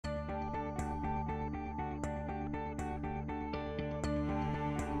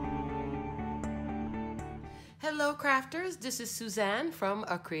Hello crafters, this is Suzanne from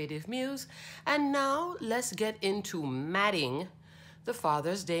A Creative Muse, and now let's get into matting the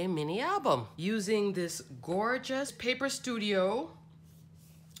Father's Day mini album using this gorgeous Paper Studio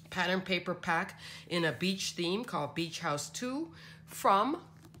pattern paper pack in a beach theme called Beach House 2 from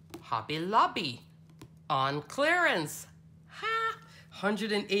Hobby Lobby on clearance. Ha!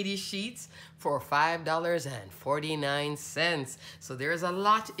 180 sheets for $5.49. So there's a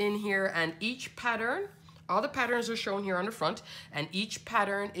lot in here, and each pattern, all the patterns are shown here on the front, and each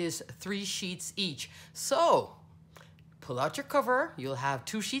pattern is 3 sheets each. So pull out your cover, you'll have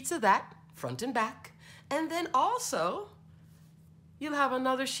 2 sheets of that, front and back, and then also you'll have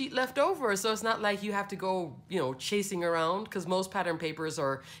another sheet left over. So it's not like you have to go, chasing around, because most pattern papers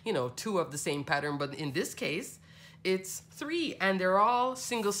are, 2 of the same pattern, but in this case, it's 3, and they're all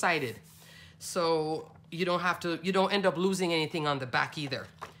single-sided. So you don't end up losing anything on the back either.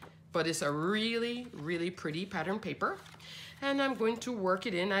 But it's a really, really pretty pattern paper. And I'm going to work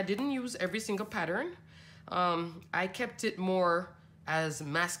it in. I didn't use every single pattern. I kept it more as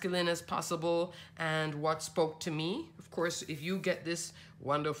masculine as possible and what spoke to me. Of course, if you get this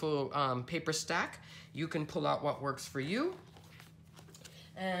wonderful paper stack, you can pull out what works for you.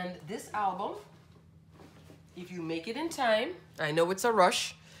 And this album, if you make it in time, I know it's a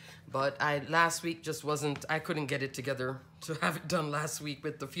rush, but last week just wasn't, I couldn't get it together to have it done last week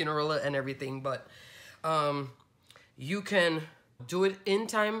with the funeral and everything, but you can do it in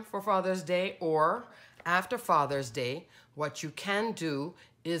time for Father's Day or after Father's Day. What you can do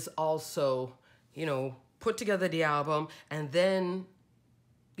is also, put together the album and then,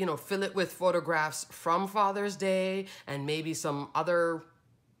 fill it with photographs from Father's Day and maybe some other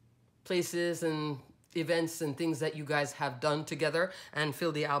places and events and things that you guys have done together, and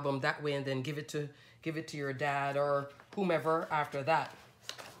fill the album that way, and then give it to your dad or whomever after that.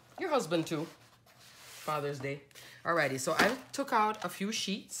 Your husband too, Father's Day. Alrighty, so I took out a few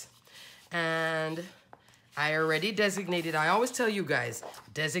sheets and I already designated. I always tell you guys,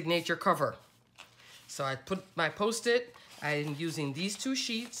 designate your cover. So I put my Post-it. I'm using these 2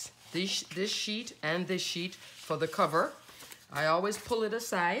 sheets, this sheet and this sheet for the cover. I always pull it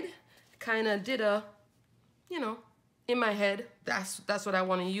aside, kind of did a, in my head, that's what I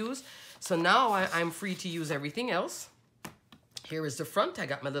want to use. So now I'm free to use everything else. Here is the front. I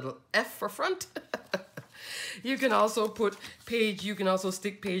got my little F for front. You can also put page, you can also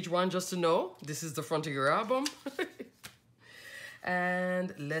stick page 1 just to know this is the front of your album.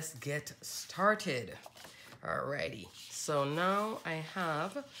 And let's get started. Alrighty, so now I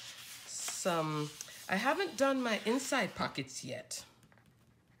have I haven't done my inside pockets yet.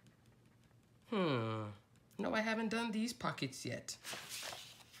 No, I haven't done these pockets yet.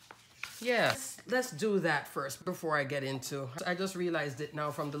 Yes, let's do that first before I get into. I just realized it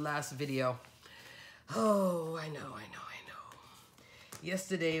now from the last video. Oh, I know.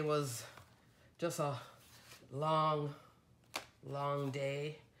 Yesterday was just a long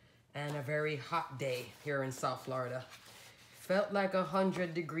day and a very hot day here in South Florida. Felt like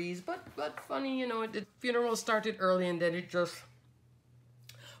 100 degrees, but funny, the funeral started early and then it just,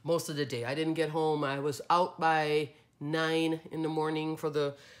 most of the day. I didn't get home. I was out by 9 in the morning for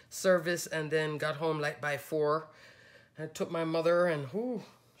the service and then got home like by 4. I took my mother and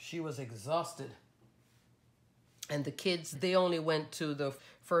she was exhausted. And the kids, they only went to the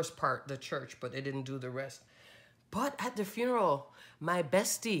first part, the church, but they didn't do the rest. But at the funeral, my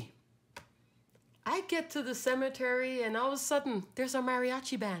bestie, I get to the cemetery and all of a sudden there's a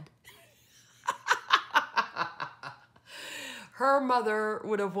mariachi band. Her mother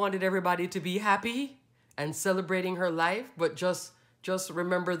would have wanted everybody to be happy and celebrating her life, but just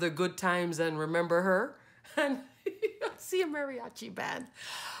remember the good times and remember her. And see a mariachi band.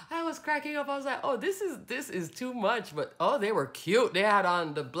 I was cracking up. I was like, oh, this is too much. But oh, they were cute. They had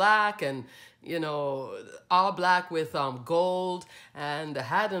on the black and all black with gold and the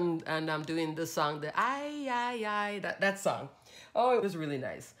hat, and I'm doing the song, the that song. Oh, it was really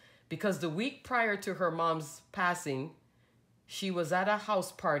nice because the week prior to her mom's passing, she was at a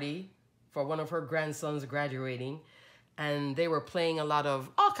house party for one of her grandsons graduating, and they were playing a lot of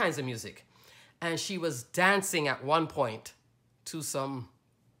all kinds of music. And she was dancing at one point to some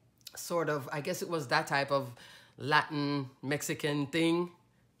sort of, I guess it was that type of Latin Mexican thing.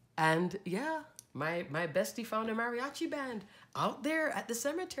 And yeah, my bestie found a mariachi band out there at the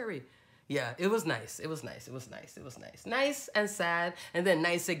cemetery. Yeah, it was nice. It was nice. Nice and sad, and then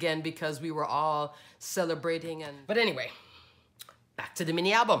nice again because we were all celebrating. But anyway, back to the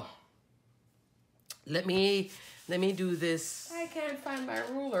mini album. Let me do this. I can't find my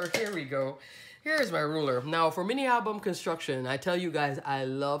ruler. Here we go. Here's my ruler. Now for mini album construction, I tell you guys I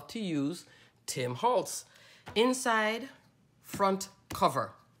love to use Tim Holtz. inside, front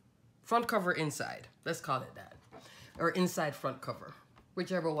cover. Front cover inside. Let's call it that. Or inside front cover.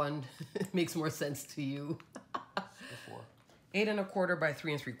 Whichever one makes more sense to you. 8 1/4 by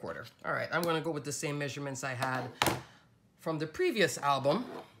 3 3/4. All right, I'm gonna go with the same measurements I had from the previous album,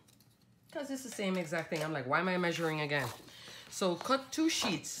 because it's the same exact thing. I'm like, why am I measuring again? So cut 2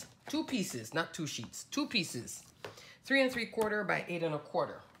 sheets, 2 pieces, not 2 sheets, 2 pieces, 3 3/4 by 8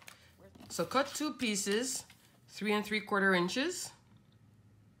 1/4. So cut 2 pieces, 3 3/4 inches.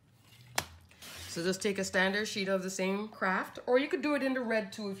 So just take a standard sheet of the same Kraft, or you could do it in the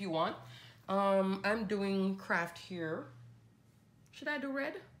red too if you want. I'm doing Kraft here. Should I do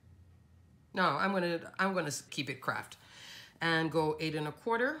red? No, I'm gonna keep it Kraft and go 8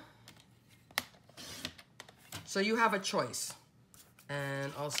 1/4. So you have a choice,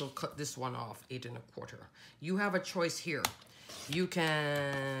 and also cut this one off 8 1/4. You have a choice here. You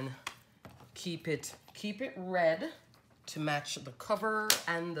can keep it red to match the cover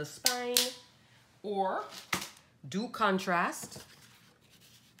and the spine, or do contrast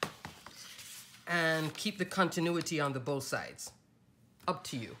and keep the continuity on the both sides. Up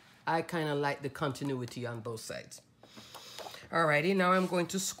to you. I kind of like the continuity on both sides. Alrighty, now I'm going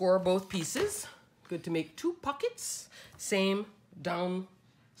to score both pieces. Good to make 2 pockets. Same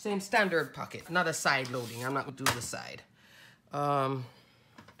standard pocket, not a side loading. I'm not going to do the side.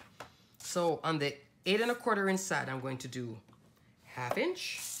 So on the 8 1/4 inside, I'm going to do 1/2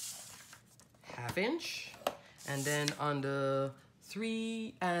 inch, 1/2 inch, and then on the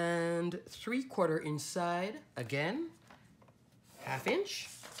 3 3/4 inside, again, 1/2 inch.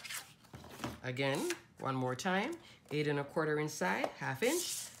 Again, one more time, 8 1/4 inside, 1/2 inch,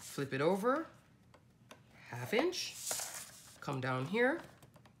 flip it over, 1/2 inch, come down here,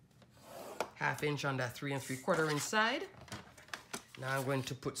 1/2 inch on that 3 3/4 inside. Now I'm going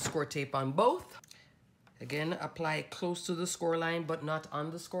to put score tape on both. Again, apply close to the score line, but not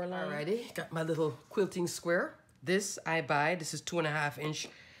on the score line. Alrighty, got my little quilting square. This I buy, this is 2 1/2 inch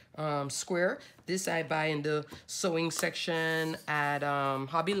square. This I buy in the sewing section at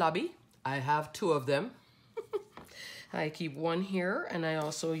Hobby Lobby. I have 2 of them. I keep one here, and I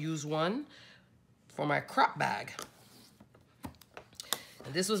also use one for my crop bag.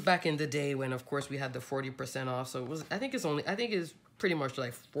 And this was back in the day when, of course, we had the 40% off. So it was, I think it's pretty much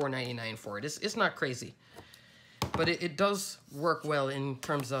like $4.99 for it. It's not crazy, but it does work well in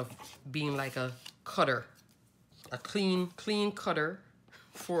terms of being like a cutter, a clean cutter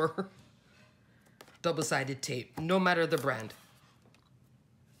for double-sided tape, no matter the brand.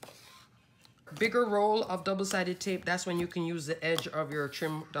 Bigger roll of double-sided tape, that's when you can use the edge of your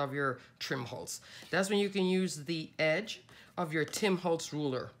trim holes. That's when you can use the edge of your Tim Holtz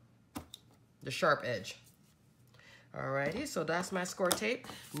ruler, the sharp edge. Alrighty, so that's my score tape.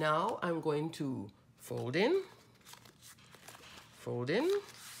 Now I'm going to fold in.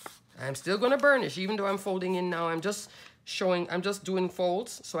 I'm still gonna burnish, even though I'm folding in now. I'm just doing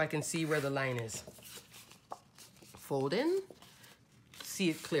folds so I can see where the line is. Fold in, see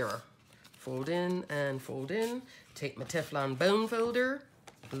it clearer. Fold in and fold in. Take my Teflon bone folder.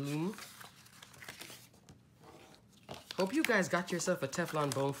 Boom. Hope you guys got yourself a Teflon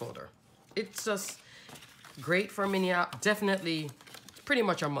bone folder. It's just great for mini, definitely pretty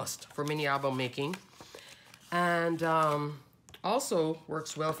much a must for mini album making. And also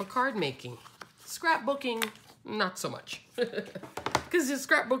works well for card making. Scrapbooking, not so much. Because your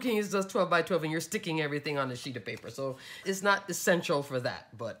scrapbooking is just 12 by 12 and you're sticking everything on a sheet of paper. So it's not essential for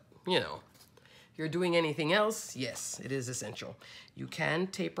that, but you know. If you're doing anything else, yes, it is essential. You can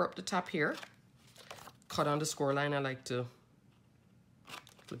taper up the top here. Cut on the score line. I like to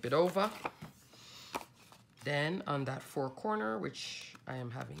flip it over. Then on that 4 corner, which I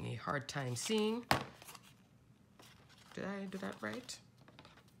am having a hard time seeing. Did I do that right?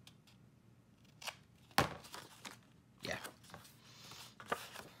 Yeah.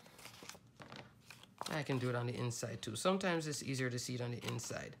 I can do it on the inside too. Sometimes it's easier to see it on the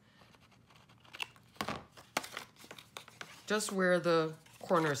inside. Just where the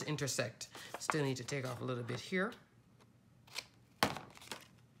corners intersect. Still need to take off a little bit here.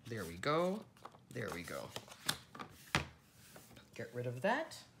 There we go. There we go. Get rid of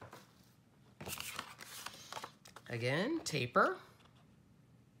that. Again, taper.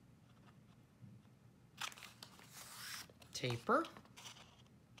 Taper.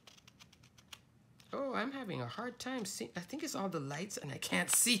 Oh, I'm having a hard time seeing. I think it's all the lights and I can't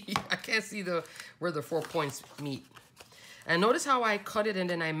see. I can't see where the 4 points meet. And notice how I cut it and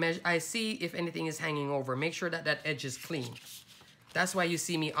then I see if anything is hanging over. Make sure that that edge is clean. That's why you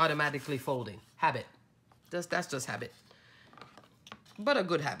see me automatically folding. Habit. That's just habit. But a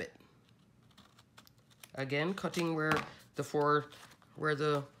good habit. Again, cutting where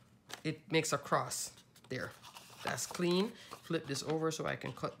it makes a cross there. That's clean. Flip this over so I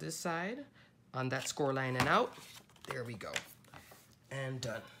can cut this side on that score line and out. There we go. And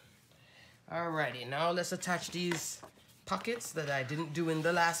done. Alrighty, now let's attach these pockets that I didn't do in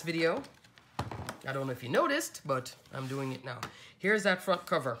the last video. I don't know if you noticed, but I'm doing it now. Here's that front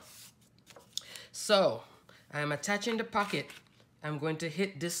cover. So I'm attaching the pocket. I'm going to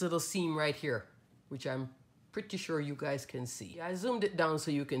hit this little seam right here, which I'm pretty sure you guys can see. I zoomed it down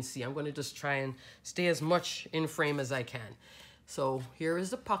so you can see. I'm going to just try and stay as much in frame as I can. So here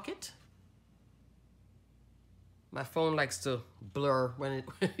is the pocket. My phone likes to blur when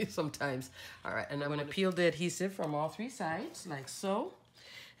it sometimes. All right, and I'm going to peel the adhesive from all three sides like so.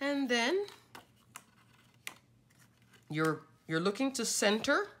 And then you're looking to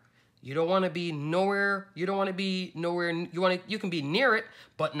center. You don't want to be nowhere. You don't want to be nowhere. You can be near it,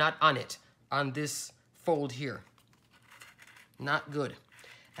 but not on it. On this fold here. Not good.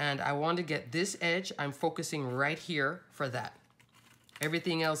 And I want to get this edge. I'm focusing right here for that.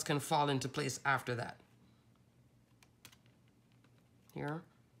 Everything else can fall into place after that. Here.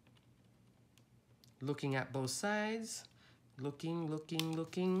 Looking at both sides. Looking.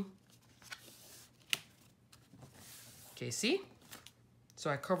 Okay, see? So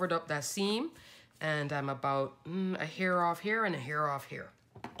I covered up that seam, and I'm about a hair off here and a hair off here.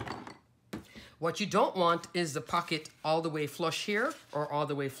 What you don't want is the pocket all the way flush here or all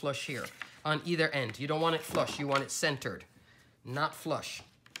the way flush here on either end. You don't want it flush. You want it centered, not flush.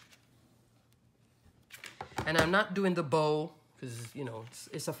 And I'm not doing the bow because, you know,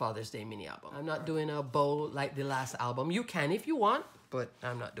 it's a Father's Day mini album. I'm not doing a bow like the last album. You can if you want, but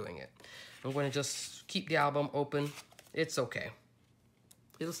I'm not doing it. I'm going to just keep the album open. It's okay.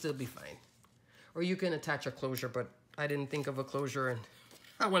 It'll still be fine. Or you can attach a closure, but I didn't think of a closure, and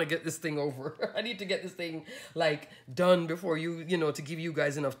I want to get this thing over. I need to get this thing, like, done before you know, to give you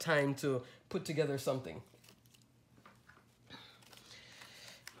guys enough time to put together something.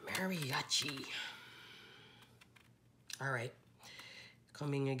 Mariachi. All right.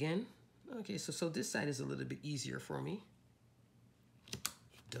 Coming again. Okay, so this side is a little bit easier for me.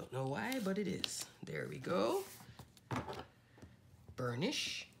 Don't know why, but it is. There we go.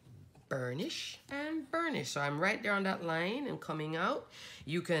 Burnish, burnish, and burnish. So I'm right there on that line and coming out.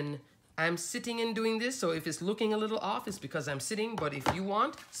 You can, I'm sitting and doing this, so if it's looking a little off, it's because I'm sitting, but if you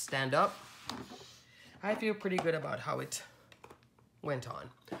want, stand up. I feel pretty good about how it went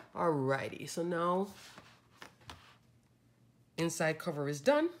on. Alrighty, so now inside cover is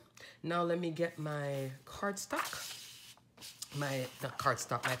done. Now let me get my cardstock. Not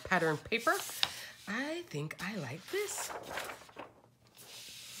cardstock, my pattern paper. I think I like this.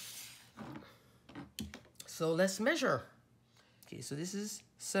 So let's measure. Okay, so this is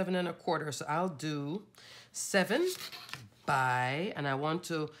 7 1/4. So I'll do 7 by, and I want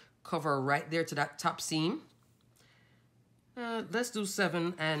to cover right there to that top seam. Let's do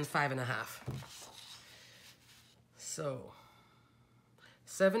 7 5.5. So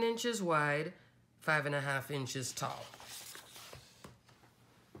 7 inches wide, 5.5 inches tall.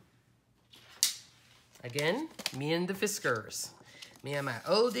 Again, me and the Fiskars. Me and my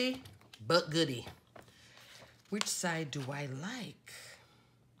oldie but goodie. Which side do I like?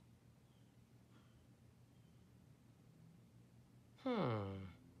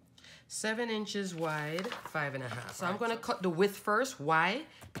 7 inches wide, 5.5. So I'm gonna cut the width first. Why?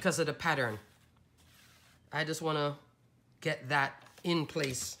 Because of the pattern. I just wanna get that in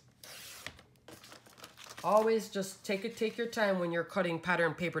place. Always just take your time when you're cutting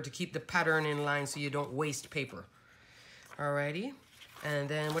pattern paper to keep the pattern in line so you don't waste paper. Alrighty. And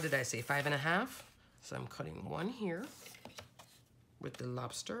then what did I say? 5.5. So I'm cutting one here with the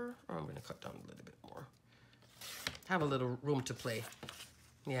lobster. Oh, I'm gonna cut down a little bit more. Have a little room to play.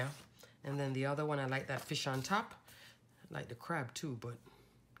 Yeah. And then the other one, I like that fish on top. I like the crab too, but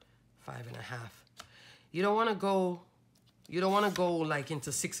 5.5. You don't wanna go like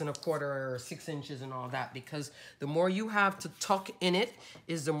into 6 1/4 or 6 inches and all that, because the more you have to tuck in it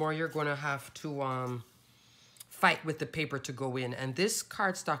is the more you're gonna have to fight with the paper to go in. And this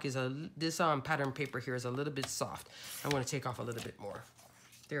cardstock is this pattern paper here is a little bit soft. I'm gonna take off a little bit more.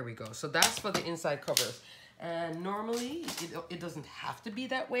 There we go. So that's for the inside covers. And normally it doesn't have to be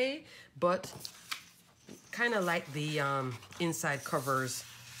that way, but kind of like the inside covers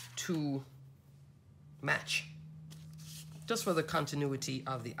to match, just for the continuity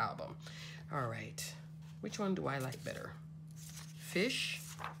of the album. All right, which one do I like better? Fish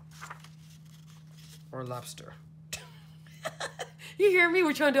or lobster? You hear me?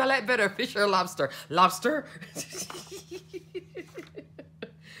 Which one do I like better, fish or lobster? Lobster.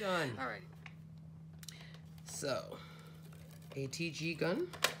 Done. All right. So, ATG gun.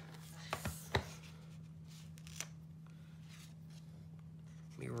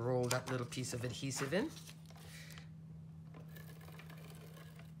 We roll that little piece of adhesive in.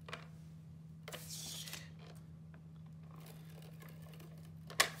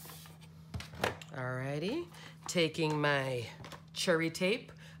 Alrighty, taking my cherry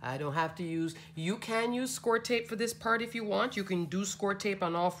tape. I don't have to use, you can use score tape for this part if you want. You can do score tape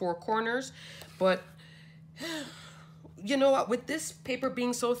on all 4 corners, but you know what, with this paper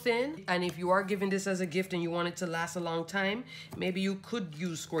being so thin, and if you are giving this as a gift and you want it to last a long time, maybe you could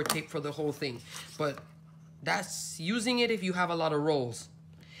use score tape for the whole thing, but that's using it if you have a lot of rolls.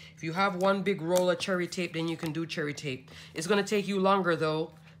 If you have one big roll of cherry tape, then you can do cherry tape. It's gonna take you longer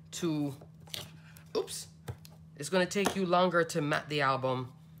though to, oops, it's gonna take you longer to mat the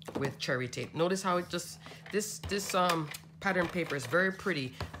album with cherry tape. Notice how it just, this pattern paper is very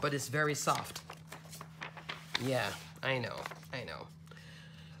pretty, but it's very soft. Yeah, I know.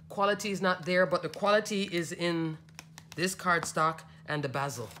 Quality is not there, but the quality is in this cardstock and the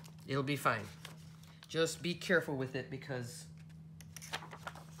basil. It'll be fine. Just be careful with it because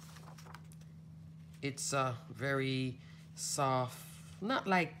it's very soft. Not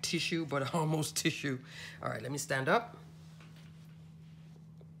like tissue, but almost tissue. All right, let me stand up.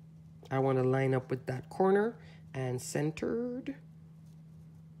 I want to line up with that corner and centered.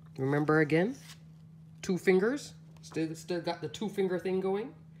 Remember again, 2 fingers. Still got the 2-finger thing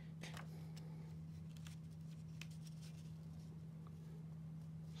going.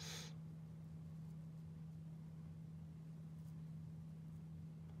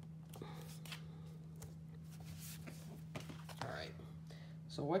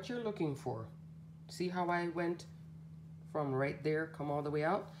 So what you're looking for, see how I went from right there, come all the way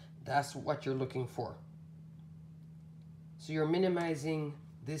out? That's what you're looking for. So you're minimizing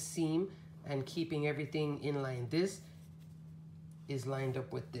this seam and keeping everything in line. This is lined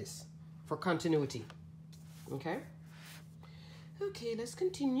up with this for continuity, okay? Okay, let's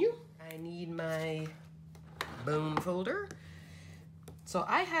continue. I need my bone folder. So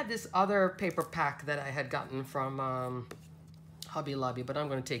I had this other paper pack that I had gotten from Hobby Lobby, but I'm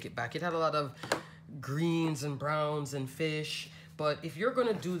going to take it back. It had a lot of greens and browns and fish, but if you're going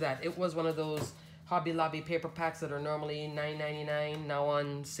to do that, it was one of those Hobby Lobby paper packs that are normally $9.99, now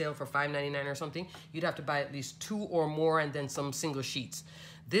on sale for $5.99 or something. You'd have to buy at least 2 or more and then some single sheets.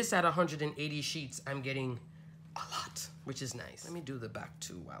 This at 180 sheets, I'm getting a lot, which is nice. Let me do the back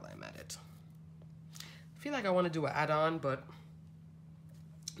too while I'm at it. I feel like I want to do an add-on, but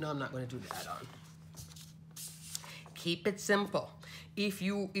no, I'm not going to do the add-on. Keep it simple. If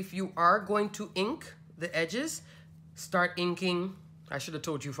you are going to ink the edges, start inking. I should have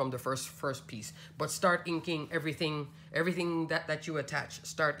told you from the first piece, but start inking everything that you attach.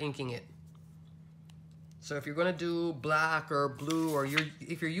 Start inking it. So if you're gonna do black or blue, or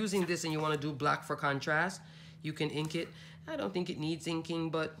if you're using this and you want to do black for contrast, you can ink it. I don't think it needs inking,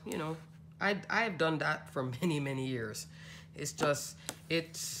 but you know, I've done that for many years. It's just,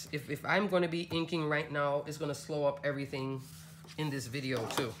 if I'm going to be inking right now, it's going to slow up everything in this video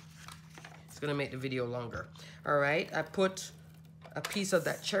too. It's going to make the video longer. All right, I put a piece of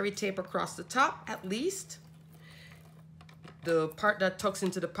that cherry tape across the top at least. The part that tucks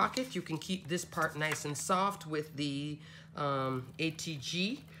into the pocket, you can keep this part nice and soft with the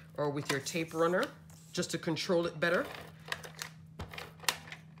ATG or with your tape runner just to control it better.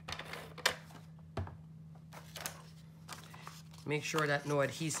 Make sure that no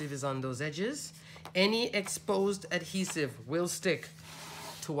adhesive is on those edges. Any exposed adhesive will stick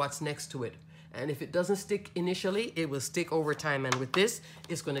to what's next to it. And if it doesn't stick initially, it will stick over time. And with this,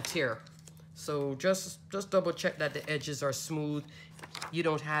 it's going to tear. So just double check that the edges are smooth. You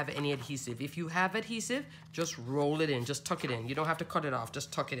don't have any adhesive. If you have adhesive, just roll it in. Just tuck it in. You don't have to cut it off.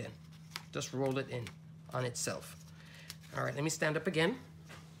 Just tuck it in. Just roll it in on itself. All right, let me stand up again.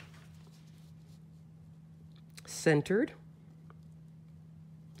 Centered.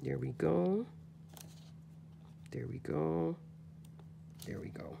 There we go. There we go. There we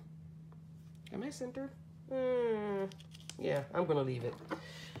go. Am I centered? Yeah, I'm gonna leave it.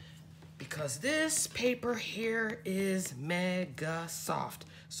 Because this paper here is mega soft.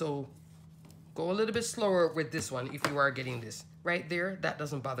 So go a little bit slower with this one if you are getting this. Right there, that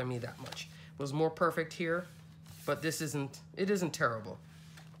doesn't bother me that much. It was more perfect here, but this isn't terrible.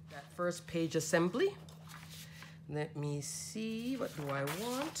 That first page assembly. Let me see, what do I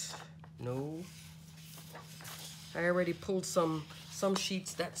want? No. I already pulled some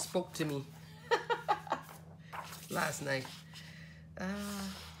sheets that spoke to me last night. All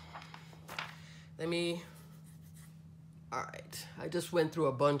right, I just went through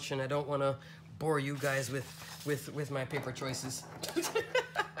a bunch and I don't want to bore you guys with my paper choices.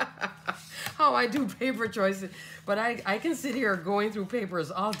 How I do paper choices. But I can sit here going through papers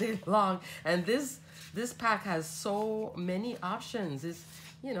all day long, and this pack has so many options. It's,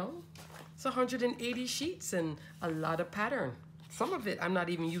 you know, it's 180 sheets and a lot of pattern. Some of it I'm not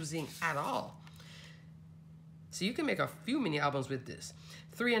even using at all. So you can make a few mini albums with this.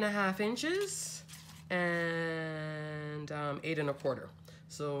 3.5 inches and 8 1/4.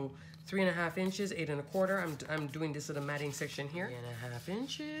 So 3.5 inches, 8 1/4. I'm doing this in the matting section here. 3.5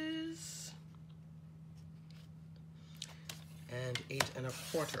 inches and 8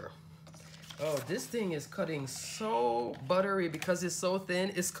 1/4. Oh, this thing is cutting so buttery because it's so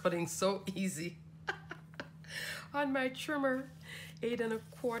thin. It's cutting so easy on my trimmer. 8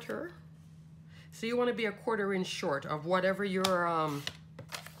 1/4. So you want to be 1/4 inch short of whatever your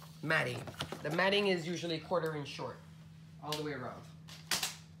matting. The matting is usually 1/4 inch short all the way around.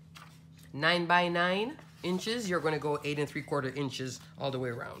 9 by 9 inches, you're going to go 8 3/4 inches all the way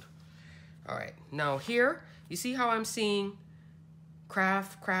around. All right, now here, you see how I'm seeing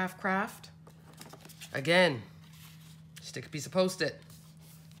Kraft, Kraft, Kraft? Again, stick a piece of Post-it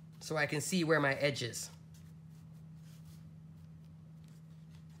so I can see where my edge is.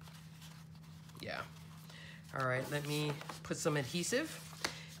 Yeah. All right, let me put some adhesive.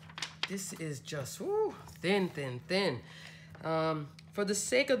 This is just thin, thin, thin. For the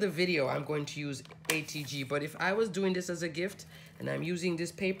sake of the video, I'm going to use ATG, but if I was doing this as a gift and I'm using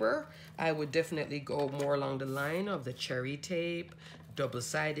this paper, I would definitely go more along the line of the cherry tape,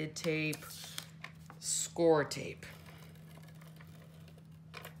 double-sided tape, score tape.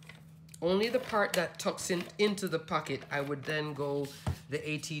 Only the part that tucks into the pocket, I would then go the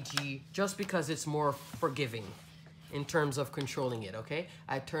ATG just because it's more forgiving in terms of controlling it, okay?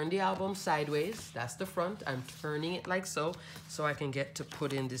 I turn the album sideways, that's the front. I'm turning it like so I can get to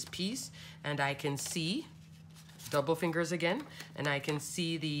put in this piece, and I can see, double fingers again, and I can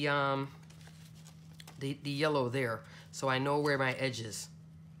see the yellow there, so I know where my edge is.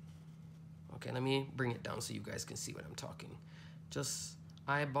 Okay, let me bring it down so you guys can see what I'm talking. Just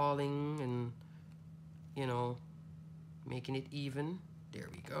eyeballing and, you know, making it even. There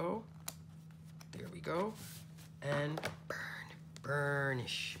we go. There we go. And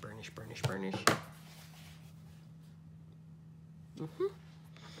burnish, burnish, burnish, burnish.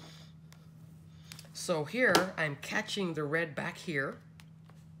 So here, I'm catching the red back here.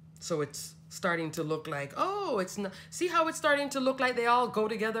 So it's starting to look like, oh, it's not, see how it's starting to look like they all go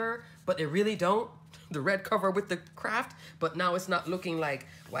together, but they really don't? The red cover with the Kraft, but now it's not looking like,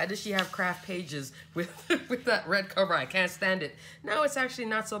 why does she have Kraft pages with, with that red cover? I can't stand it. Now it's actually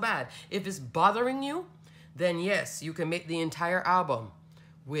not so bad. If it's bothering you, then yes, you can make the entire album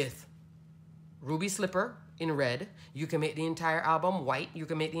with Ruby Slipper in red. You can make the entire album white. You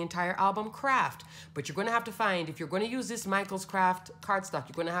can make the entire album Kraft. But you're going to have to find, if you're going to use this Michael's Kraft cardstock,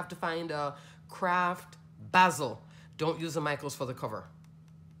 you're going to have to find a Kraft Basil. Don't use the Michael's for the cover.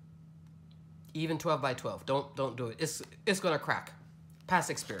 Even 12 by 12. Don't do it. It's going to crack. Past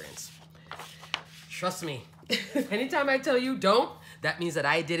experience. Trust me. Anytime I tell you don't, that means that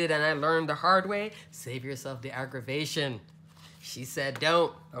I did it and I learned the hard way. Save yourself the aggravation. She said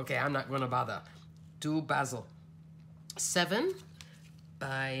don't. Okay, I'm not going to bother. Do Basil. 7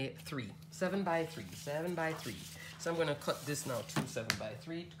 by 3. 7 by 3. 7 by 3. So I'm going to cut this now too, 7 by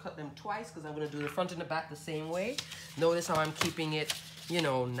 3. Cut them twice because I'm going to do the front and the back the same way. Notice how I'm keeping it, you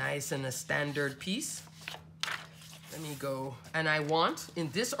know, nice and a standard piece. Let me go. And I want,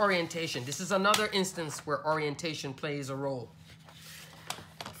 in this orientation, this is another instance where orientation plays a role.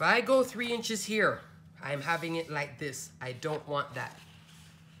 If I go 3 inches here, I'm having it like this. I don't want that.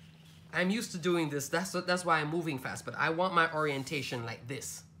 I'm used to doing this. That's why I'm moving fast. But I want my orientation like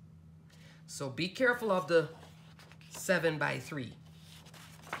this. So be careful of the 7 by 3.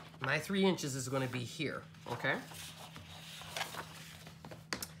 My 3 inches is going to be here. Okay?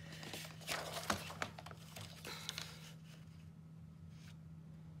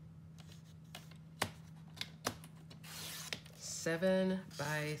 Seven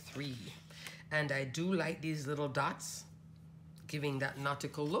by 3. And I do like these little dots, giving that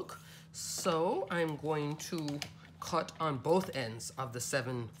nautical look. So I'm going to cut on both ends of the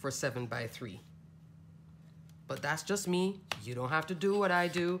 7 for 7 by 3. But that's just me. You don't have to do what I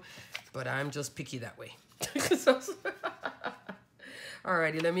do, but I'm just picky that way.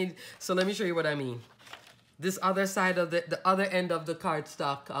 Alrighty, let me show you what I mean. This other side of the other end of the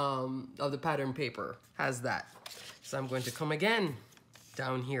cardstock of the pattern paper has that. So I'm going to come again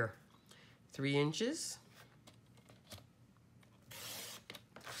down here, 3 inches.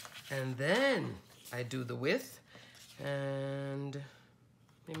 And then I do the width and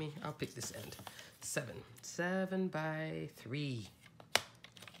I'll pick this end. 7. 7 by 3.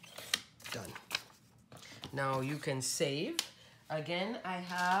 Done. Now you can save. Again, I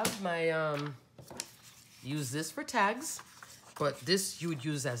have my, use this for tags, but this you would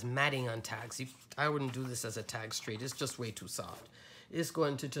use as matting on tags. I wouldn't do this as a tag straight. It's just way too soft. It's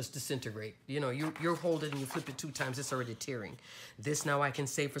going to just disintegrate. You know, you hold it and you flip it 2 times, it's already tearing. This now I can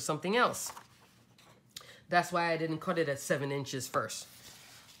save for something else. That's why I didn't cut it at 7 inches first.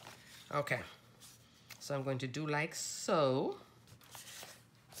 Okay, so I'm going to do like so.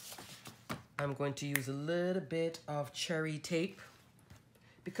 I'm going to use a little bit of cherry tape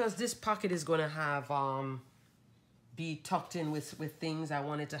because this pocket is going to have be tucked in with things. I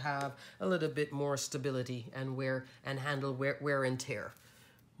want it to have a little bit more stability and handle wear and tear.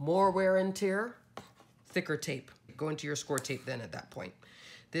 More wear and tear, thicker tape. Go into your score tape then at that point.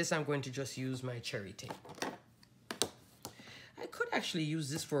 This I'm going to just use my cherry tape. I could actually use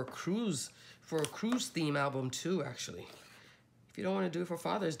this for a cruise theme album too, actually. If you don't want to do it for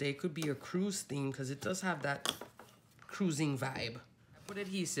Father's Day, it could be a cruise theme because it does have that cruising vibe. I put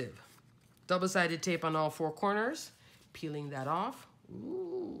adhesive, double-sided tape on all 4 corners, peeling that off.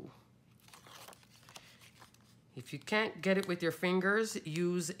 Ooh. If you can't get it with your fingers,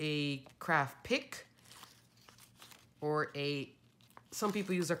 use a Kraft pick or some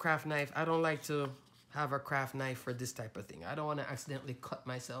people use a Kraft knife. I don't like to have a Kraft knife for this type of thing. I don't want to accidentally cut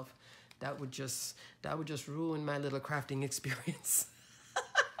myself. That would just ruin my little crafting experience.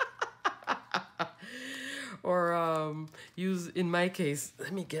 Or use, in my case,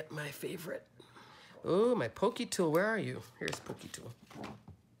 let me get my favorite. Oh, my pokey tool. Where are you? Here's pokey tool.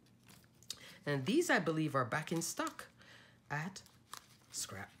 And these, I believe, are back in stock at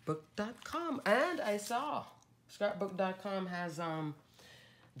scrapbook.com. And I saw scrapbook.com has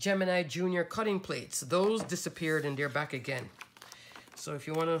Gemini Junior cutting plates. Those disappeared and they're back again. So if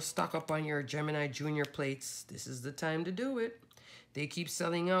you want to stock up on your Gemini Junior plates, this is the time to do it. They keep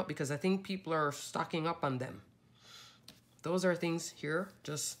selling out because I think people are stocking up on them. Those are things here,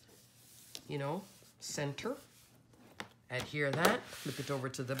 just, you know, center, adhere that, flip it over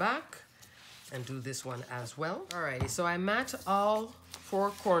to the back, and do this one as well. Alrighty, so I mat all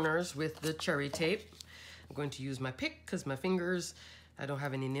 4 corners with the cherry tape. I'm going to use my pick because my fingers, I don't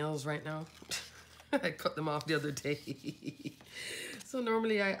have any nails right now. I cut them off the other day. So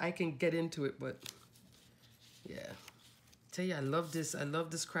normally I can get into it, but yeah. Tell you, I love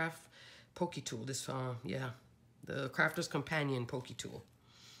this Kraft pokey tool. This, yeah, the Crafter's Companion pokey tool.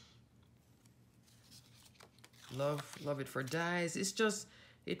 Love it for dies. It's just,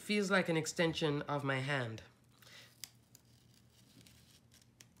 it feels like an extension of my hand.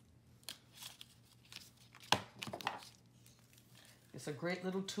 It's a great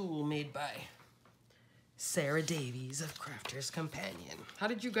little tool made by Sarah Davies of Crafter's Companion. How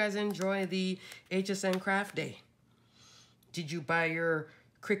did you guys enjoy the HSN Craft Day? Did you buy your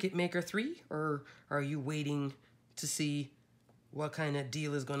Cricut Maker 3, or are you waiting to see what kind of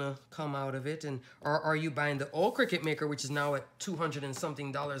deal is gonna come out of it? Or are you buying the old Cricut Maker, which is now at $200 and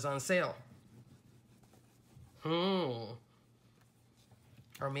something on sale? Or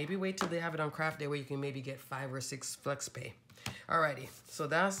maybe wait till they have it on Craft Day where you can maybe get 5 or 6 flex pay. Alrighty, so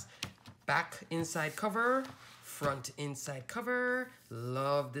that's back inside cover, front inside cover.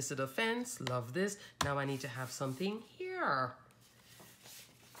 Love this little fence, love this. Now I need to have something here.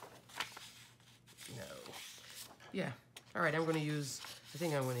 No. Yeah, all right, I think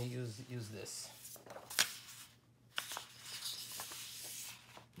I'm gonna use this.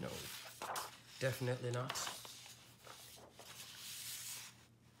 No, definitely not.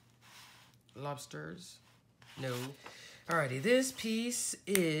 Lobsters, no. Alrighty, this piece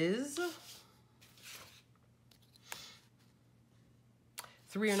is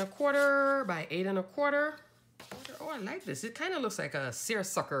 3 1/4 by 8 1/4. Oh, I like this. It kind of looks like a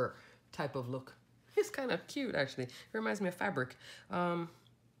seersucker type of look. It's kind of cute, actually. It reminds me of fabric.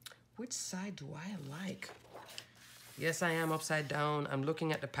 Which side do I like? Yes, I am upside down. I'm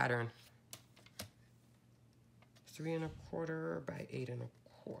looking at the pattern. 3 1/4 by 8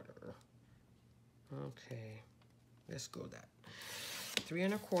 1/4. Okay, let's go that. 3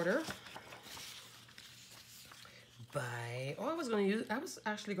 1/4 by, I was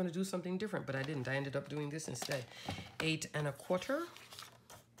actually gonna do something different, but I didn't. I ended up doing this instead. 8 1/4.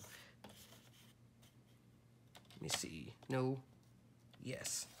 Let me see. No.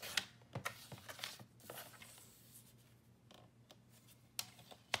 Yes.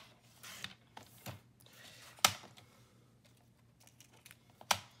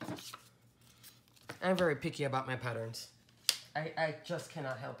 I'm very picky about my patterns. I just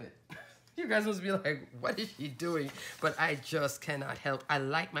cannot help it. You guys must be like, what is she doing? But I just cannot help. I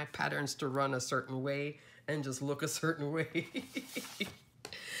like my patterns to run a certain way and just look a certain way.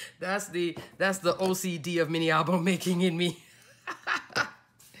 That's the OCD of mini album making in me.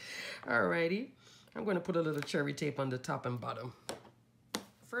 Alrighty. I'm going to put a little cherry tape on the top and bottom.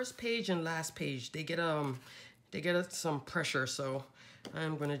 First page and last page, they get some pressure, so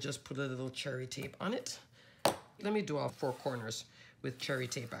I'm going to just put a little cherry tape on it. Let me do all 4 corners with cherry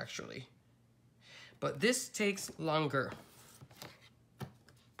tape actually. But this takes longer.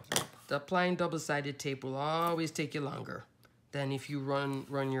 The applying double-sided tape will always take you longer than if you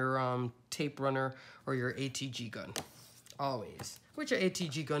run your tape runner or your ATG gun. Always. Which your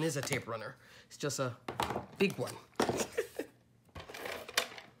ATG gun is a tape runner. It's just a big one.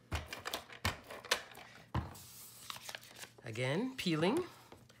 Again, peeling,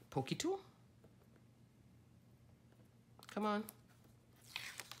 pokey tool. Come on.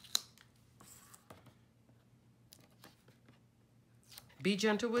 Be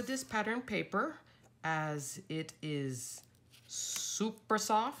gentle with this pattern paper as it is super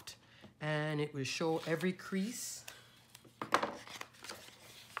soft and it will show every crease.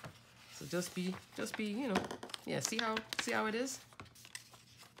 So just be, you know, yeah, see how it is?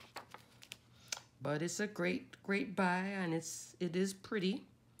 But it's a great buy and it is pretty.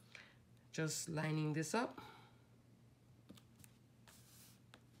 Just lining this up.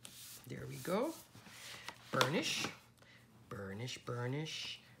 There we go. Burnish. Burnish,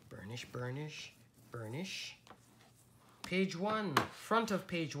 burnish, burnish, burnish, burnish. Page 1, front of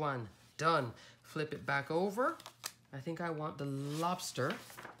page 1, done. Flip it back over. I think I want the lobster.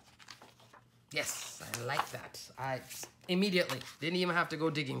 Yes, I like that. I immediately didn't even have to go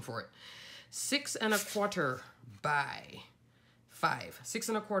digging for it. 6 1/4 by 5. 6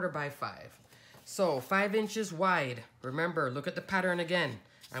 1/4 by 5. So 5 inches wide. Remember, look at the pattern again.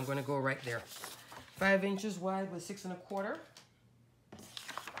 I'm going to go right there. 5 inches wide with 6 1/4.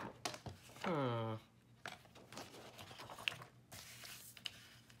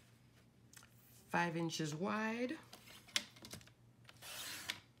 5 inches wide.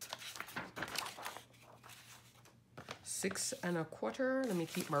 Six and a quarter. Let me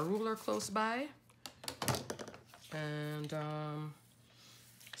keep my ruler close by. And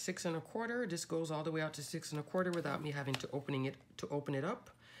 6 1/4. This goes all the way out to 6 1/4 without me having to open it up.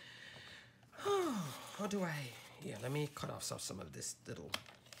 How do I? Yeah, let me cut off some of this little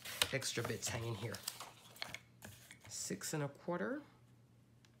extra bits hanging here. 6 1/4,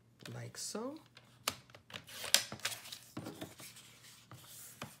 like so.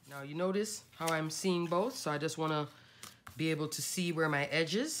 Now you notice how I'm seeing both, so I just want to be able to see where my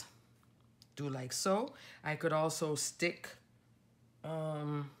edge is. Do like so. I could also stick,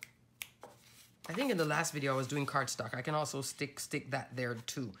 I think in the last video I was doing cardstock. I can also stick that there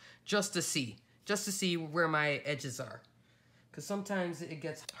too, just to see where my edges are. Because sometimes it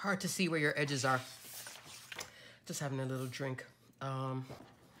gets hard to see where your edges are. Just having a little drink.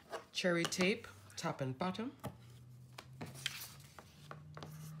 Cherry tape, top and bottom.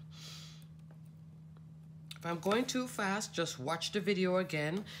 If I'm going too fast, just watch the video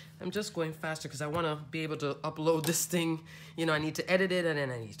again. I'm just going faster because I want to be able to upload this thing. You know, I need to edit it and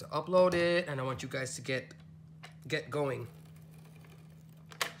then I need to upload it, and I want you guys to get going.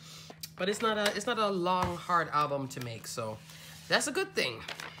 But it's not a long, hard album to make, so that's a good thing.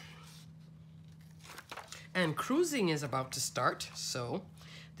 And cruising is about to start, so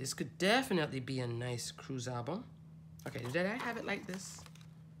this could definitely be a nice cruise album. Okay, did I have it like this?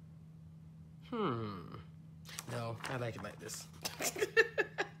 No, I like it like this.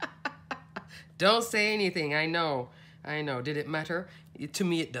 Don't say anything. I know. Did it matter? To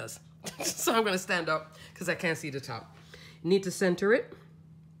me, it does. So I'm going to stand up because I can't see the top. You need to center it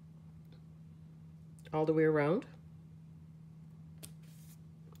all the way around.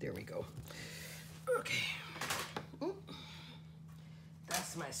 There we go. Okay. Ooh.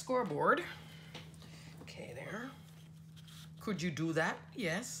 That's my scoreboard. Okay, there. Could you do that?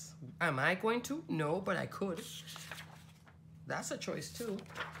 Yes. Am I going to? No, but I could. That's a choice too.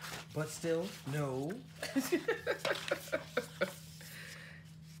 But still, no.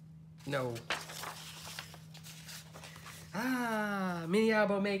 No. Mini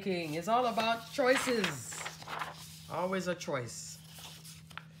album making is all about choices. Always a choice.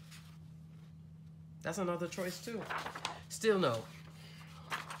 That's another choice too. Still no.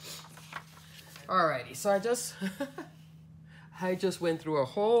 Alrighty, so I just went through a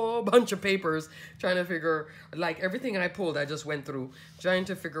whole bunch of papers trying to figure, like everything I pulled, I just went through trying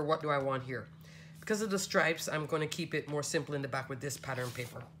to figure what do I want here. Because of the stripes, I'm going to keep it more simple in the back with this pattern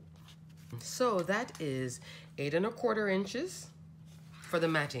paper. So that is 8 1/4 inches for the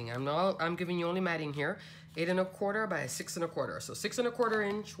matting. I'm giving you only matting here. 8 1/4 by 6 1/4. So 6 1/4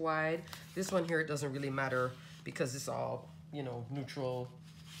 inch wide. This one here, it doesn't really matter because it's all, you know, neutral.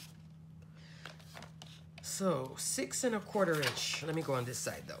 So 6 1/4 inch. Let me go on this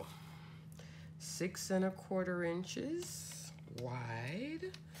side though. 6 1/4 inches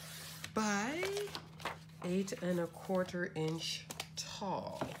wide by 8 1/4 inch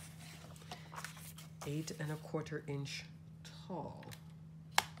tall. 8 1/4 inch tall.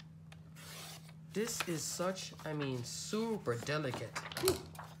 This is such, I mean, super delicate.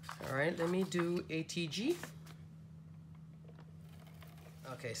 All right, let me do ATG.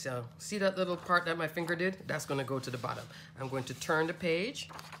 Okay, so see that little part that my finger did? That's gonna go to the bottom. I'm going to turn the page.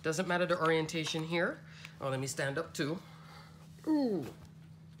 Doesn't matter the orientation here. Oh, let me stand up too. Ooh.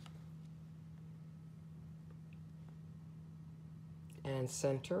 And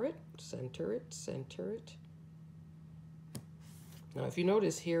center it, center it, center it. Now, if you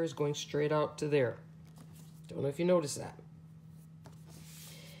notice, here is going straight out to there. Don't know if you notice that.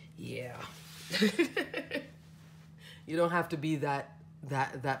 Yeah. You don't have to be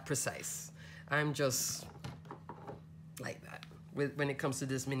that precise. I'm just like that when it comes to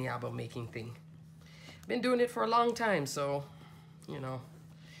this mini album making thing. Been doing it for a long time, so, you know.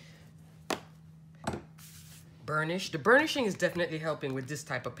 Burnish. The burnishing is definitely helping with this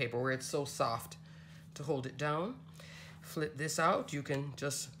type of paper where it's so soft to hold it down. Flip this out. You can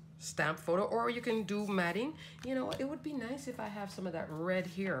just stamp photo, or you can do matting. You know, it would be nice if I have some of that red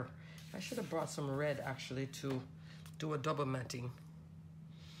here. I should have brought some red actually to do a double matting.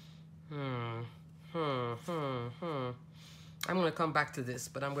 I'm gonna come back to this,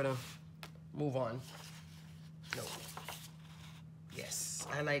 but I'm gonna move on. No. Yes,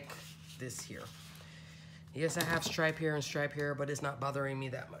 I like this here. Yes, I have stripe here and stripe here, but it's not bothering me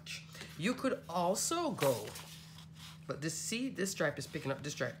that much. You could also go, but this, see, this stripe is picking up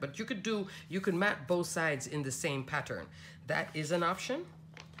this stripe, but you could mat both sides in the same pattern. That is an option.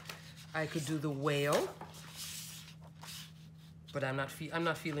 I could do the whale, but I'm not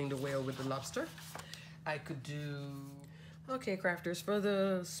feeling the whale with the lobster. I could do, okay, crafters, for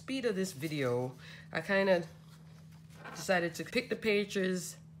the speed of this video, I kind of decided to pick the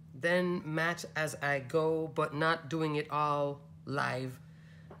pages, then mat as I go, but not doing it all live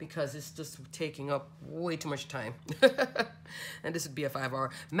because it's just taking up way too much time. And this would be a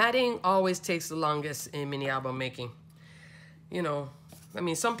 5-hour. Matting always takes the longest in mini album making. You know, I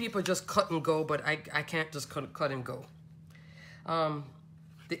mean, some people just cut and go, but I can't just cut and go.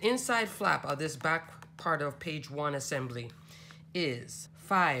 The inside flap of this back part of page 1 assembly is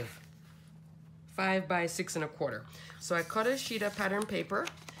 5 by 6 1/4. So I cut a sheet of pattern paper.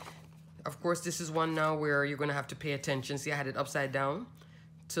 Of course, this is one now where you're gonna have to pay attention. See, I had it upside down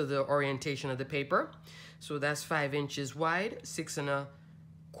to the orientation of the paper. So that's 5 inches wide, 6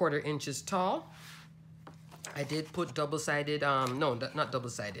 1/4 inches tall. I did put double-sided, no, not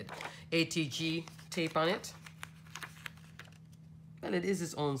double-sided, ATG tape on it. Well, it is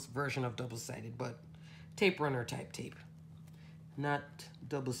its own version of double-sided, but tape runner type tape, not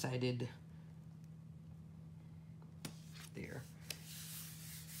double-sided. There.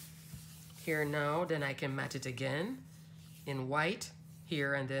 Here now, then I can mat it again in white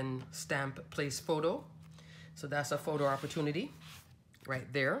here and then stamp place photo. So that's a photo opportunity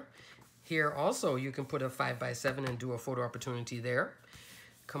right there. Here also you can put a 5 by 7 and do a photo opportunity there.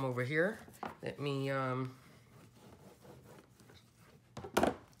 Come over here. Let me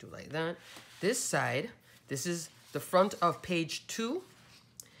do like that. This side, this is the front of page 2.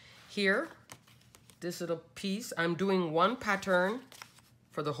 Here, this little piece, I'm doing one pattern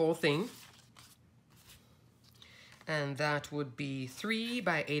for the whole thing. And that would be 3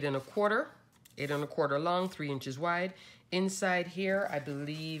 by 8 1/4, 8 1/4 long, 3 inches wide. Inside here, I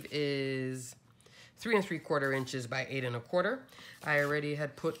believe is 3 3/4 inches by 8 1/4. I already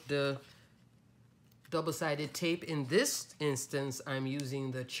had put the double-sided tape. In this instance, I'm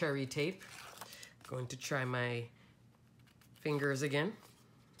using the cherry tape. Going to try my fingers again.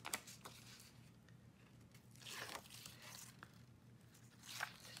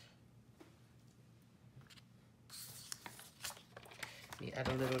 Let me add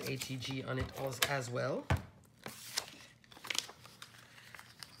a little ATG on it as well.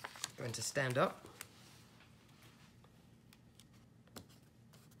 Going to stand up.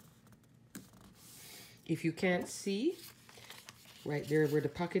 If you can't see, right there where the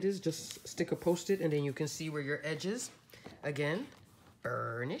pocket is, just stick a Post-it and then you can see where your edge is. Again,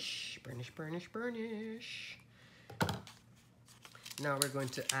 burnish, burnish, burnish, burnish. Now we're going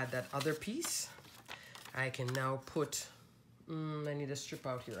to add that other piece. I can now put, I need a strip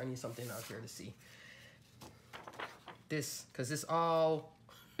out here. I need something out here to see. this, because it's all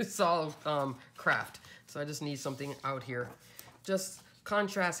Kraft. So I just need something out here. Just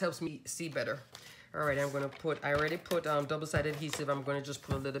contrast helps me see better. All right, I'm gonna put, I already put double-sided adhesive. I'm gonna just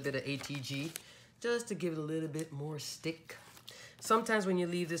put a little bit of ATG just to give it a little bit more stick. Sometimes when you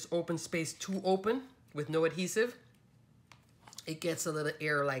leave this open space too open with no adhesive, it gets a little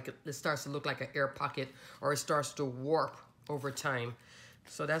air, like it starts to look like an air pocket, or it starts to warp over time.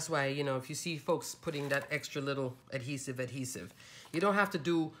 So that's why, you know, if you see folks putting that extra little adhesive, you don't have to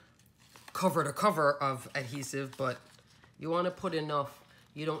do cover to cover of adhesive, but you want to put enough.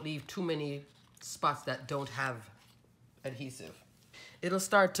 You don't leave too many spots that don't have adhesive. It'll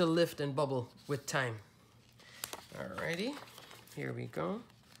start to lift and bubble with time. Alrighty, here we go.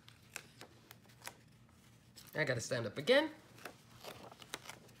 I gotta stand up again.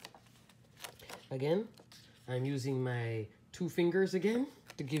 Again, I'm using my 2 fingers again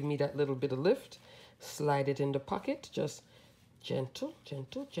to give me that little bit of lift. Slide it in the pocket, just gentle,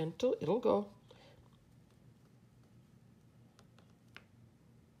 gentle, gentle, it'll go.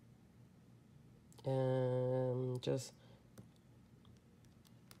 And just,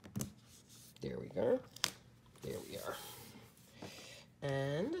 there we go. There we are.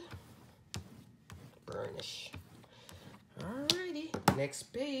 And burnish. Alrighty, next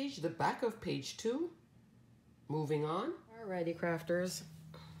page, the back of page 2. Moving on. Alrighty, crafters.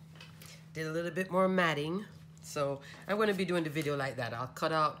 Did a little bit more matting. So I'm going to be doing the video like that. I'll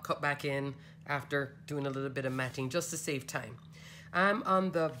cut out, cut back in after doing a little bit of matting just to save time. I'm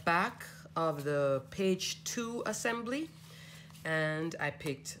on the back of the page 2 assembly, and I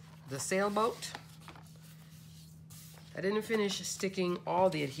picked the sailboat. I didn't finish sticking all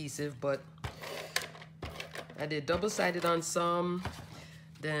the adhesive, but I did double-sided on some,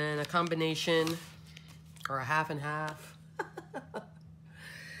 then a combination, or a half and half.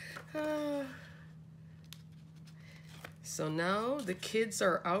 So now the kids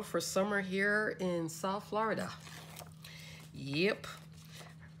are out for summer here in South Florida. Yep.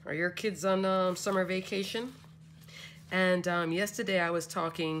 Are your kids on summer vacation? And yesterday I was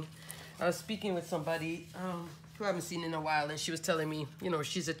speaking with somebody who I haven't seen in a while, and she was telling me, you know,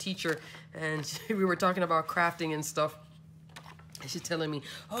 she's a teacher, and we were talking about crafting and stuff. And she's telling me,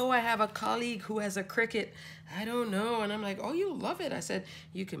 oh, I have a colleague who has a Cricut. I don't know. And I'm like, oh, you love it. I said,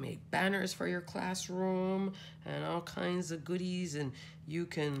 you can make banners for your classroom and all kinds of goodies, and you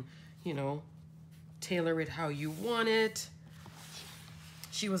can, you know, tailor it how you want it.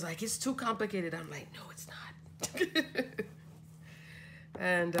 She was like, it's too complicated. I'm like, no, it's not.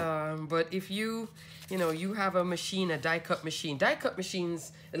 And, but if you know, you have a machine, a die-cut machine. Die-cut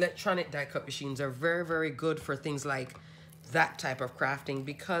machines, electronic die-cut machines are very, very good for things like that type of crafting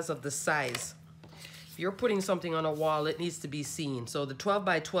because of the size. If you're putting something on a wall, it needs to be seen. So the 12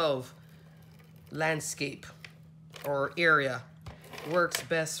 by 12 landscape or area works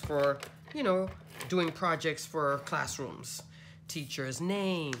best for, you know, doing projects for classrooms. Teacher's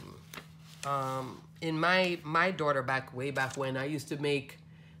name. In my daughter way back when, I used to make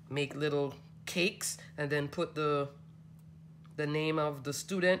little cakes and then put the name of the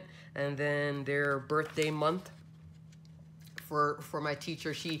student and then their birthday month for my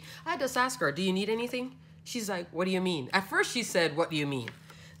teacher. I just asked her, do you need anything? She's like, what do you mean? At first she said, what do you mean?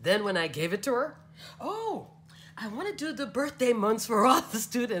 Then when I gave it to her, oh, I want to do the birthday months for all the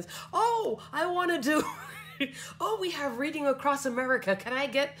students. Oh, I want to do oh, we have Reading Across America. Can I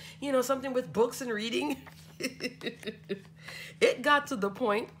get, you know, something with books and reading? It got to the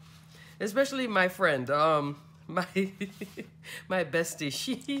point, especially my friend, my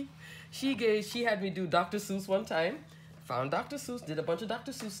bestie, she had me do Dr. Seuss one time. Found Dr. Seuss, did a bunch of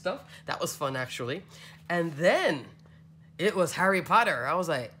Dr. Seuss stuff. That was fun, actually. And then it was Harry Potter. I was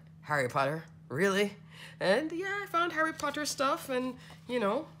like, Harry Potter? Really? And yeah, I found Harry Potter stuff, and, you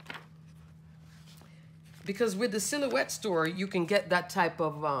know, because with the Silhouette store, you can get that type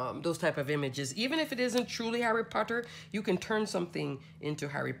of, those type of images. Even if it isn't truly Harry Potter, you can turn something into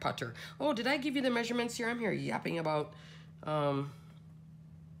Harry Potter. Oh, did I give you the measurements here? I'm here yapping about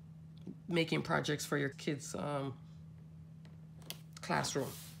making projects for your kids' classroom.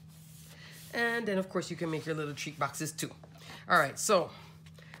 And then, of course, you can make your little treat boxes, too. All right, so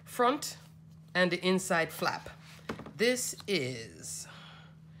front and the inside flap. This is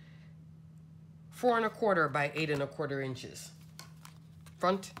 4 1/4 by 8 1/4 inches.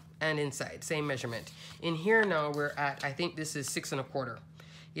 Front and inside, same measurement. In here now we're at, I think this is 6 1/4.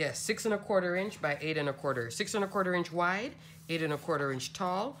 Yes, 6 1/4 inch by 8 1/4. 6 1/4 inch wide, 8 1/4 inch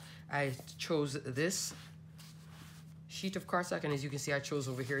tall. I chose this sheet of cardstock, and as you can see, I chose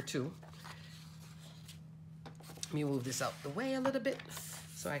over here too. Let me move this out the way a little bit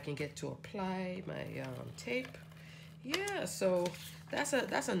so I can get to apply my tape. yeah, so that's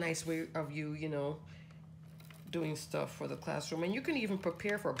a nice way of you, you know, doing stuff for the classroom. And you can even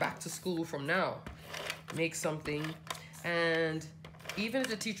prepare for back to school from now. Make something, and even if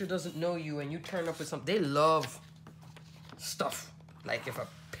the teacher doesn't know you and you turn up with something, they love stuff. Like if a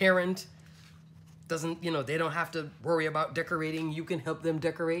parent doesn't, you know, they don't have to worry about decorating, you can help them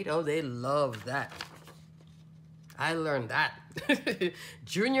decorate. Oh, they love that. I learned that.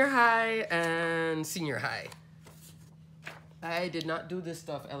 Junior high and senior high. I did not do this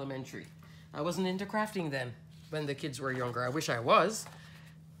stuff elementary. I wasn't into crafting then when the kids were younger. I wish I was,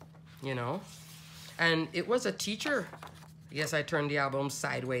 you know. And it was a teacher. Yes, I turned the album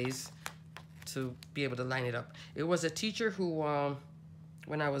sideways to be able to line it up. It was a teacher who,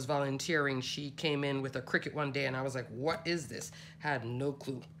 when I was volunteering, she came in with a Cricut one day and I was like, what is this? Had no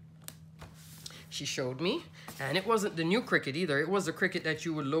clue. She showed me, and it wasn't the new Cricut either. It was a Cricut that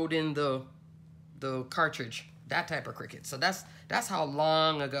you would load in the cartridge, that type of Cricut. So that's how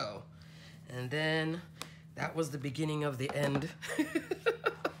long ago. And then that was the beginning of the end.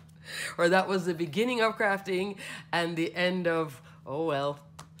 Or that was the beginning of crafting and the end of, oh well,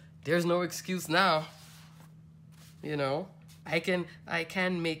 there's no excuse now. You know, I can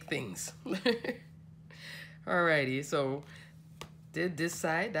make things. Alrighty, so did this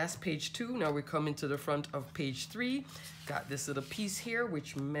side, that's page 2. Now we're coming to the front of page 3. Got this little piece here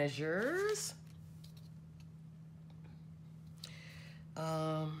which measures 2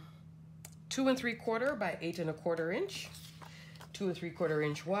 3/4 by 8 1/4 inch. 2 3/4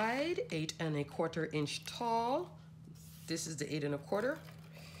 inch wide, 8 1/4 inch tall. This is the 8 1/4.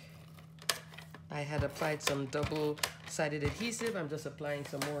 I had applied some double-sided adhesive. I'm just applying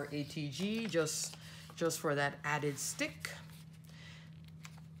some more ATG just for that added stick.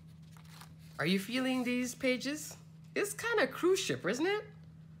 Are you feeling these pages? It's kind of cruise ship, isn't it?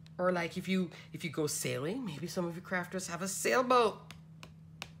 Or like if you go sailing, maybe some of you crafters have a sailboat.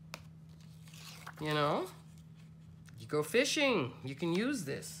 You know? Go fishing, you can use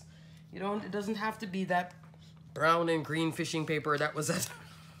this. You don't, it doesn't have to be that brown and green fishing paper that was at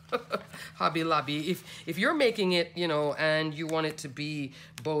Hobby Lobby. If you're making it, you know, and you want it to be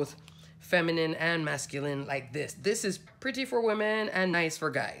both feminine and masculine like this is pretty for women and nice for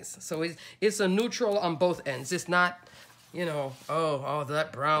guys. So it's a neutral on both ends. It's not, you know, oh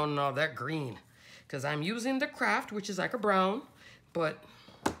that brown, oh that green. Because I'm using the Kraft, which is like a brown, but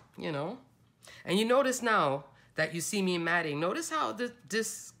you know. And you notice now that you see me matting. Notice how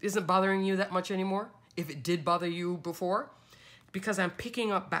this isn't bothering you that much anymore, if it did bother you before, because I'm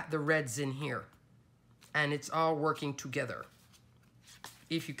picking up back the reds in here and it's all working together,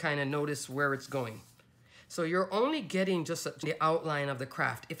 if you kind of notice where it's going. So you're only getting just the outline of the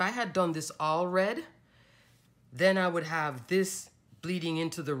craft. If I had done this all red, then I would have this bleeding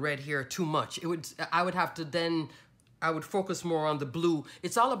into the red here too much. I would have to then, I would focus more on the blue.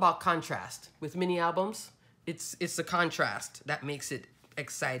 It's all about contrast with mini albums. It's the contrast that makes it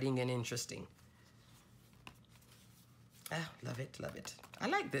exciting and interesting. Ah, love it, love it. I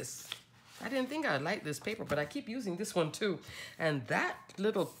like this. I didn't think I'd like this paper, but I keep using this one too. And that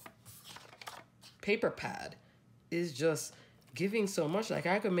little paper pad is just giving so much. Like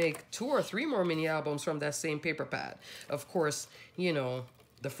I could make 2 or 3 more mini albums from that same paper pad. Of course, you know,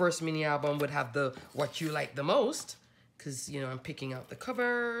 the first mini album would have the what you like the most, because, you know, I'm picking out the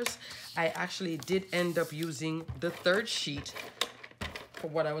covers. I actually did end up using the 3rd sheet for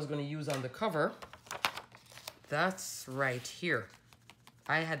what I was going to use on the cover. That's right here.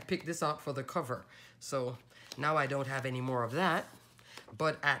 I had picked this out for the cover. So now I don't have any more of that.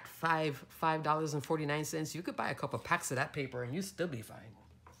 But at $5.49, you could buy a couple packs of that paper and you'd still be fine.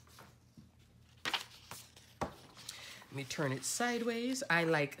 Let me turn it sideways. I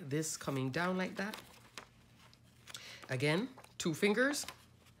like this coming down like that. Again, 2 fingers.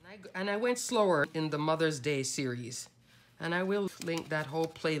 And I went slower in the Mother's Day series. And I will link that whole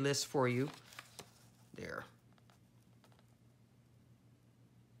playlist for you. There.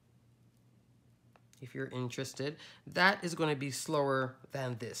 If you're interested. That is going to be slower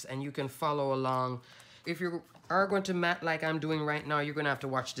than this. And you can follow along. If you are going to mat like I'm doing right now, you're going to have to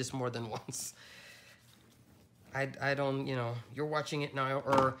watch this more than once. I don't, you know, you're watching it now,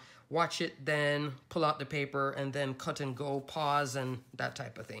 or watch it, then pull out the paper, and then cut and go, pause, and that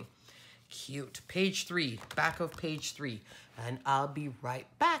type of thing. Cute. Page 3, back of page 3. And I'll be right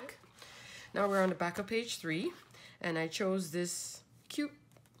back. Now we're on the back of page 3, and I chose this cute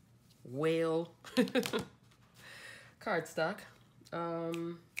whale cardstock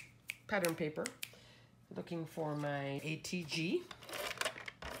pattern paper. Looking for my ATG.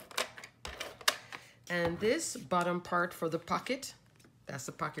 And this bottom part for the pocket, that's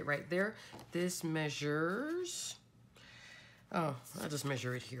the pocket right there. This measures Oh, I'll just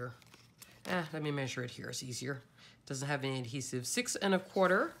measure it here. Let me measure it here, it's easier. Doesn't have any adhesive. 6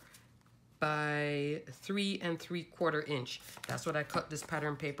 1/4 by 3 3/4 inch. That's what I cut this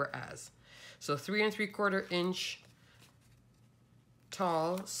pattern paper as. So 3 3/4 inch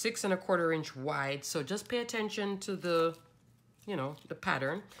tall, 6 1/4 inch wide. So just pay attention to the, you know, the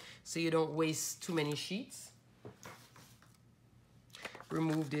pattern so you don't waste too many sheets.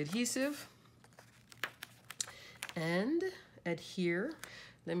 Remove the adhesive and adhere.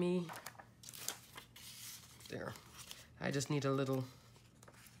 Let me, there. I just need a little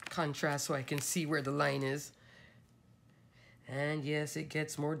contrast so I can see where the line is. And yes, it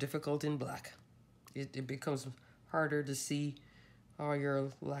gets more difficult in black. It becomes harder to see all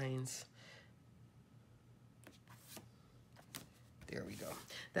your lines. There we go.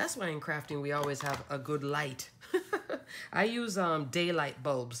 That's why in crafting we always have a good light. I use daylight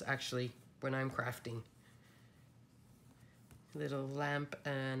bulbs actually when I'm crafting. Little lamp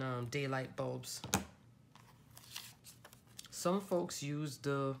and daylight bulbs. Some folks use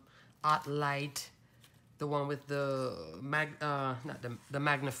the hot light, the one with the not the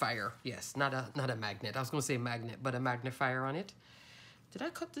magnifier. Yes, not a magnet. I was gonna say magnet, but a magnifier on it. Did I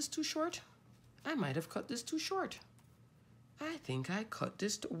cut this too short? I might have cut this too short. I think I cut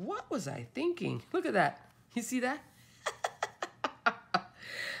this. What was I thinking? Look at that. You see that?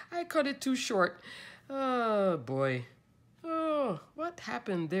 I cut it too short. Oh boy. Oh, what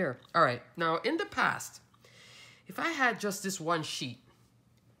happened there? All right. Now in the past, if I had just this one sheet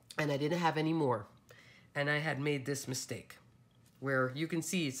and I didn't have any more, and I had made this mistake where you can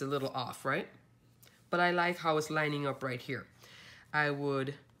see it's a little off, right? But I like how it's lining up right here. I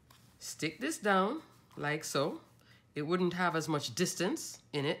would stick this down like so. It wouldn't have as much distance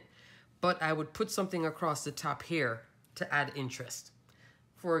in it, but I would put something across the top here to add interest.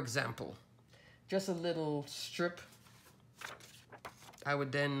 For example, just a little strip. I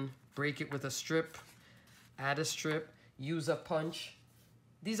would then break it with a strip, add a strip, use a punch.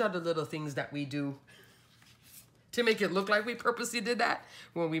 These are the little things that we do to make it look like we purposely did that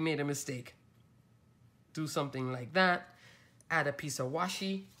when we made a mistake. Do something like that. Add a piece of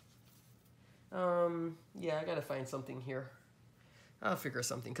washi. Yeah, I gotta find something here. I'll figure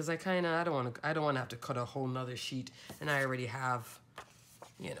something because I don't want to have to cut a whole nother sheet, and I already have,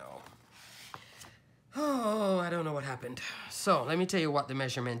 you know. Oh, I don't know what happened. So let me tell you what the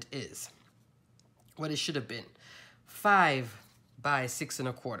measurement is. What it should have been: 5 by 6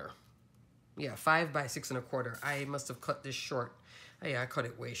 1/4. Yeah, 5 by 6 1/4. I must have cut this short. Oh, yeah, I cut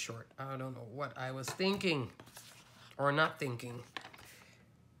it way short. I don't know what I was thinking or not thinking.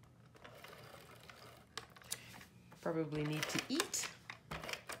 Probably need to eat.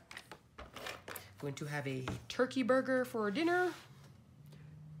 Going to have a turkey burger for dinner.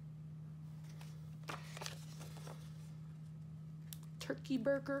 Turkey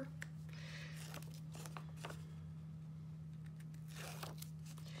burger.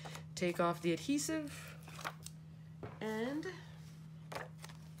 Take off the adhesive and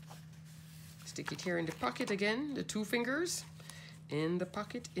stick it here in the pocket again, the 2 fingers in the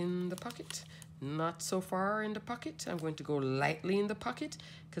pocket, not so far in the pocket. I'm going to go lightly in the pocket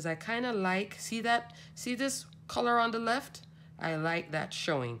because I kind of like, see this color on the left? I like that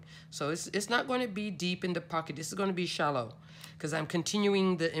showing. So it's not going to be deep in the pocket. This is going to be shallow because I'm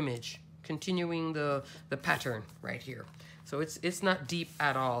continuing the image, continuing the pattern right here. So it's not deep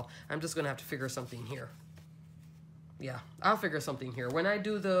at all. I'm just gonna have to figure something here. Yeah, I'll figure something here. When I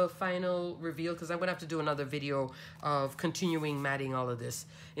do the final reveal, because I'm gonna have to do another video of continuing matting all of this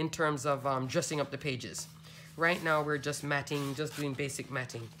in terms of dressing up the pages. Right now we're just matting, just doing basic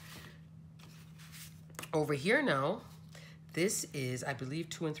matting. Over here now, this is, I believe,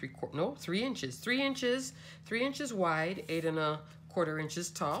 2 3/4, no, 3 inches. 3 inches, 3 inches wide, 8 1/4 inches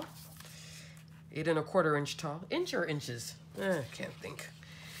tall. 8 1/4 inch tall. Inch or inches? Can't think.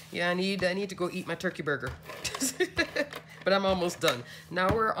 Yeah, I need to go eat my turkey burger. But I'm almost done.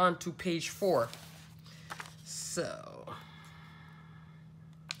 Now we're on to page 4. So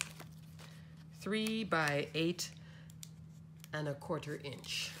 3 by 8 1/4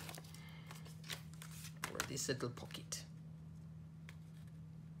 inch for this little pocket.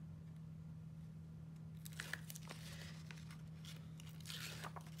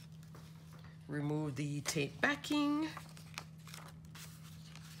 Remove the tape backing.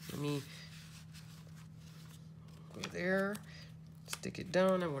 Let me go there, stick it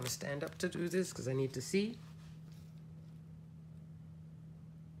down. I'm going to stand up to do this because I need to see.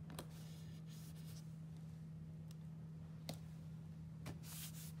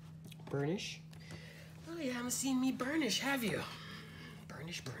 Burnish. Oh, you haven't seen me burnish, have you?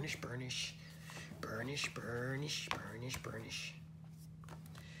 Burnish, burnish, burnish. burnish, burnish, burnish, burnish.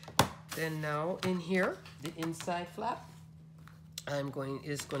 Then now in here, the inside flap,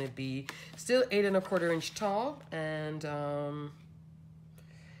 is going to be still 8 1/4 inch tall and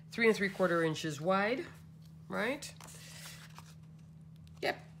 3 3/4 inches wide, right?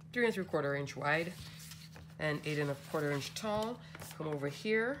 Yep, 3 3/4 inch wide and 8 1/4 inch tall. Come over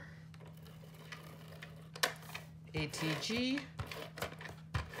here, ATG.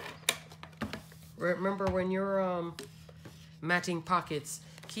 Remember when you're matting pockets,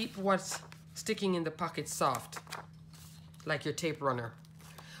 keep what's sticking in the pockets soft, like your tape runner.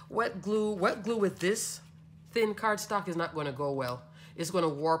 Wet glue with this thin cardstock is not going to go well. It's going to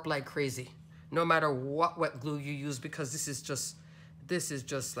warp like crazy, no matter what wet glue you use, because this is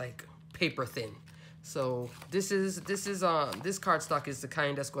just like paper thin. So this cardstock is the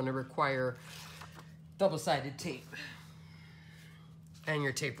kind that's going to require double-sided tape and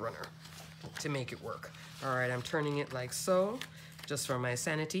your tape runner to make it work. All right, I'm turning it like so, just for my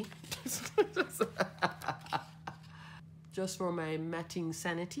sanity. Just for my matting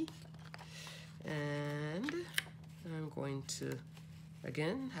sanity. And I'm going to,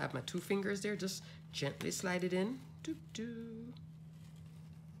 again, have my 2 fingers there, just gently slide it in. Doo -doo.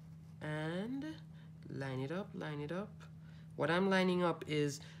 And line it up, line it up. What I'm lining up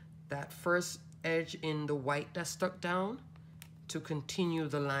is that first edge in the white that's stuck down to continue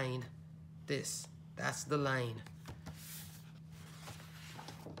the line. That's the line.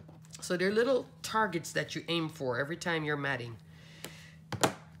 So they're little targets that you aim for every time you're matting.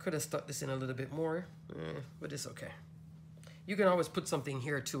 Could have stuck this in a little bit more, but it's okay. You can always put something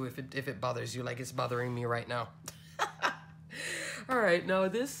here too if it bothers you, like it's bothering me right now. All right, now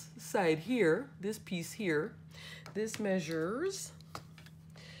this side here, this piece here, this measures,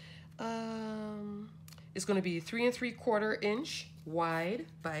 it's going to be 3 3/4 inch wide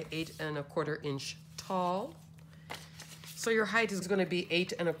by 8 1/4 inch tall. So your height is going to be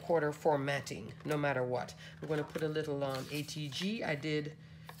 8 1/4 for matting, no matter what. I'm going to put a little ATG. I did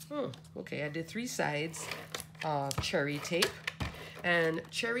 3 sides of cherry tape. And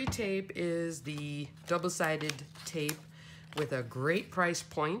cherry tape is the double-sided tape with a great price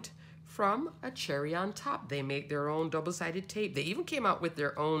point from a Cherry on Top. They make their own double-sided tape. They even came out with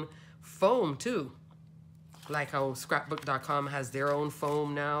their own foam too. Like how scrapbook.com has their own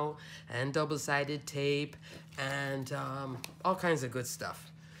foam now, and double-sided tape, and all kinds of good stuff.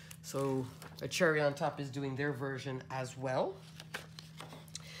 So a Cherry on Top is doing their version as well.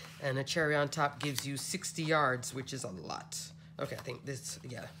 And a Cherry on Top gives you 60 yards, which is a lot. Okay, I think this,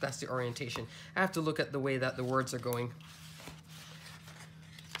 yeah, that's the orientation. I have to look at the way that the words are going.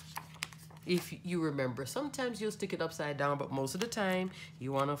 If you remember, sometimes you'll stick it upside down, but most of the time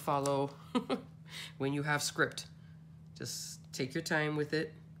you want to follow when you have script. Just take your time with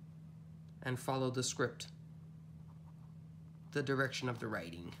it and follow the script, the direction of the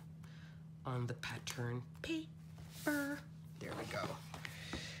writing on the pattern paper. There we go.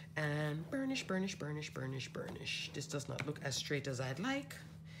 And burnish, burnish, burnish, burnish, burnish. This does not look as straight as I'd like,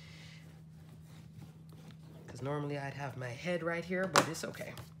 because normally I'd have my head right here, but it's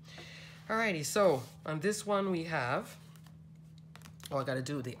okay. Alrighty, so on this one we have, I gotta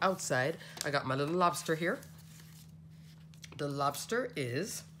do the outside. I got my little lobster here. The lobster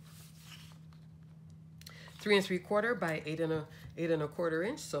is 3 3/4 by 8 1/4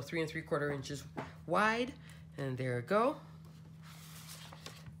 inch, so 3 3/4 inches wide, and there we go.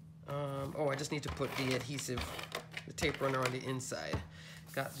 Oh, I just need to put the adhesive, the tape runner on the inside.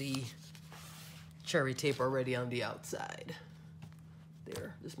 Got the cherry tape already on the outside.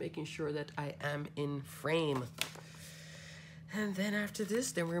 There, just making sure that I am in frame. And then after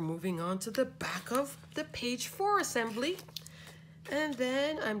this, then we're moving on to the back of the page 4 assembly. And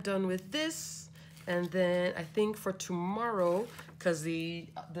then I'm done with this. And then I think for tomorrow, because the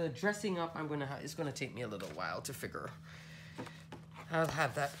dressing up it's gonna take me a little while to figure. I'll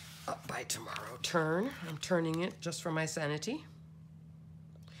have that up by tomorrow. I'm turning it just for my sanity.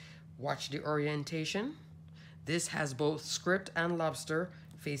 Watch the orientation. This has both script and lobster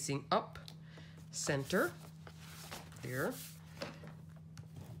facing up, center, there.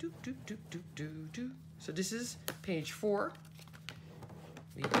 Do, do, do, do, do, do. So this is page 4.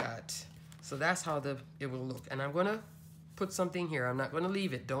 We got, so that's how it will look. And I'm gonna put something here. I'm not gonna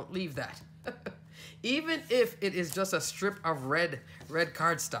leave it. Don't leave that. Even if it is just a strip of red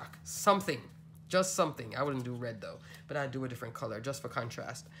cardstock, something, just something. I wouldn't do red though, but I'd do a different color just for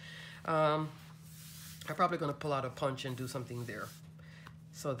contrast. I'm probably gonna pull out a punch and do something there.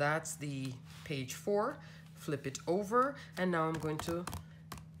 So that's the page 4. Flip it over, and now I'm going to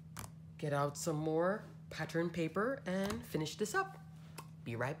get out some more pattern paper and finish this up.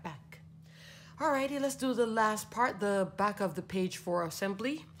 Be right back. Alrighty, let's do the last part, the back of the page for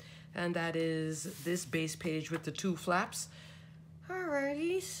assembly. And that is this base page with the 2 flaps.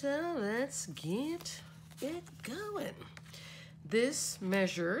 Alrighty, so let's get it going. This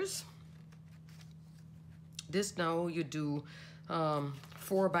measures, this now you do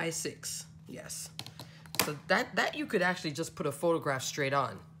 4 by 6, yes. So that you could actually just put a photograph straight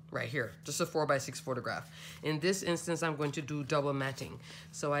on right here, just a 4 by 6 photograph. In this instance, I'm going to do double matting.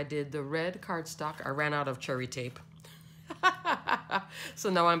 So I did the red cardstock. I ran out of cherry tape. So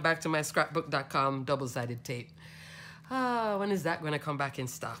now I'm back to my scrapbook.com double-sided tape. When is that going to come back in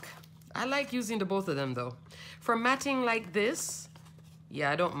stock? I like using the both of them though. For matting like this,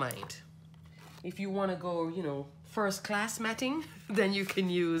 yeah, I don't mind. If you want to go, you know, first class matting, then you can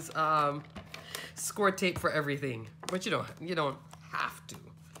use score tape for everything. But you don't have to.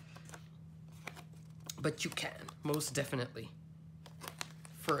 But you can, most definitely.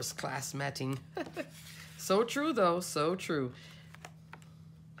 First class matting. So true though, so true.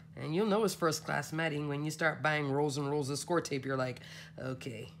 And you'll know it's first class matting when you start buying rolls and rolls of score tape. You're like,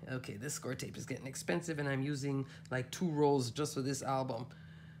 okay, this score tape is getting expensive and I'm using like 2 rolls just for this album.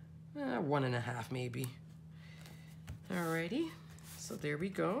 1.5 maybe. Alrighty, so there we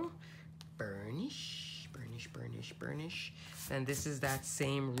go. Burnish, burnish, burnish, burnish. And this is that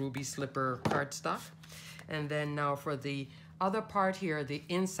same ruby slipper cardstock. And then now for the other part here, the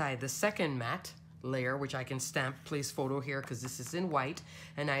inside, the second mat layer, which I can stamp, place photo here because this is in white,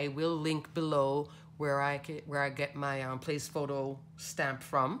 and I will link below where I get my place photo stamp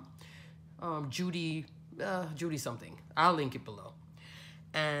from. Judy something. I'll link it below.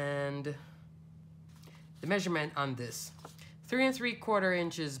 And the measurement on this, 3 3/4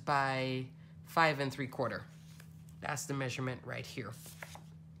 inches by 5 3/4. That's the measurement right here.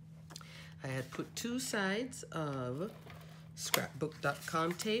 I had put 2 sides of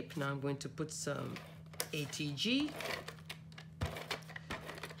scrapbook.com tape. Now I'm going to put some ATG.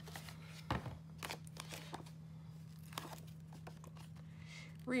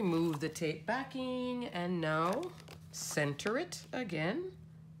 Remove the tape backing and now center it again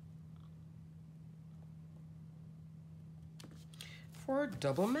for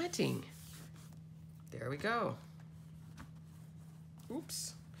double matting. There we go.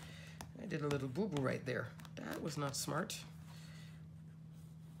 Oops, I did a little boo-boo right there. That was not smart.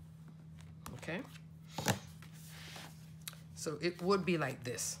 Okay, so it would be like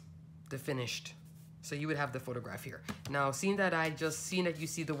this, the finished. So you would have the photograph here. Now, seeing that you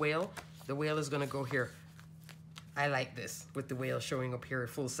see the whale is gonna go here. I like this with the whale showing up here at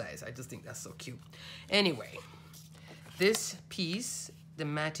full size. I just think that's so cute. Anyway, this piece, the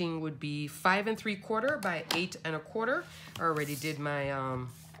matting would be 5 3/4 by 8 1/4. I already did my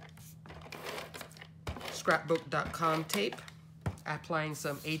scrapbook.com tape, applying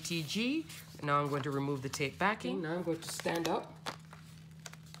some ATG. Now I'm going to remove the tape backing. Now I'm going to stand up.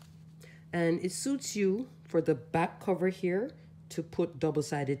 And it suits you for the back cover here to put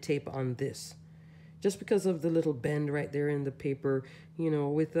double-sided tape on this. Just because of the little bend right there in the paper, you know,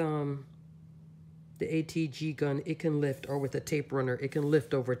 with the ATG gun, it can lift, or with a tape runner, it can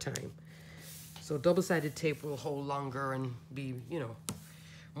lift over time. So double-sided tape will hold longer and be, you know,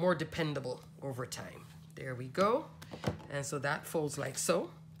 more dependable over time. There we go. And so that folds like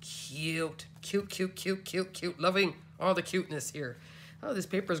so. Cute, cute, cute, cute, cute, cute. Loving all the cuteness here. Oh, this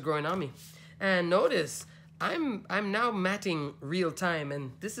paper is growing on me. And notice, I'm now matting real time,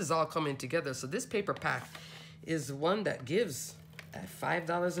 and this is all coming together. So this paper pack is one that gives at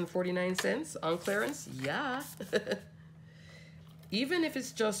 $5.49 on clearance. Yeah. Even if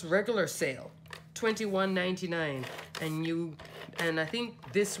it's just regular sale, $21.99, and I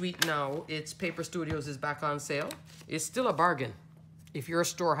think this week now, it's Paper Studios is back on sale. It's still a bargain if your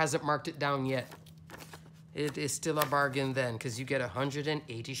store hasn't marked it down yet. It is still a bargain then, because you get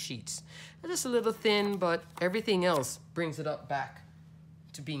 180 sheets. Just a little thin, but everything else brings it up back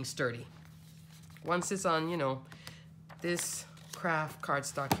to being sturdy. Once it's on, you know, this Kraft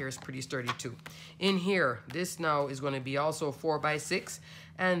cardstock here is pretty sturdy too. In here, this now is going to be also 4 by 6,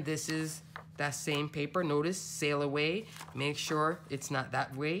 and this is that same paper. Notice, sail away. Make sure it's not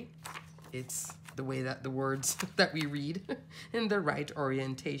that way. It's the way that the words that we read in the right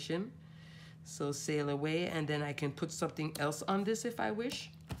orientation. So sail away, and then I can put something else on this if I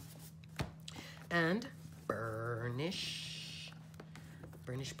wish. And burnish.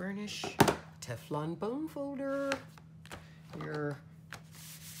 Burnish, burnish. Teflon bone folder. Your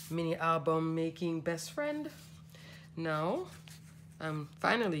mini album making best friend. Now, I'm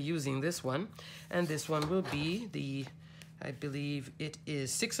finally using this one. And this one will be the, I believe it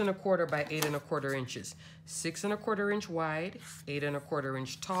is 6 1/4 by 8 1/4 inches. 6 1/4 inch wide, 8 1/4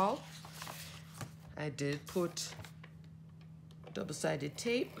 inch tall. I did put double-sided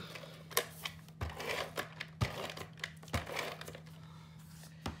tape.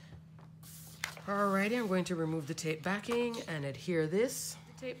 Alrighty, I'm going to remove the tape backing and adhere this.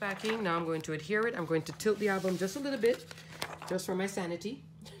 Tape backing, now I'm going to adhere it. I'm going to tilt the album just a little bit, just for my sanity.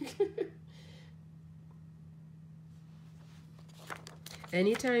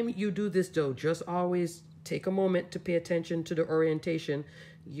 Anytime you do this though, just always take a moment to pay attention to the orientation.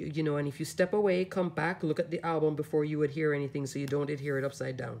 You know, and if you step away, come back, look at the album before you adhere anything so you don't adhere it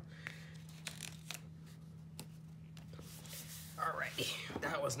upside down. Alrighty,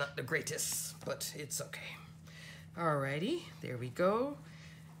 that was not the greatest, but it's okay. Alrighty, there we go.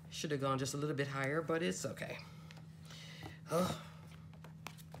 Should have gone just a little bit higher, but it's okay. Oh,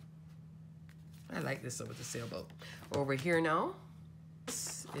 I like this over the sailboat. Over here now,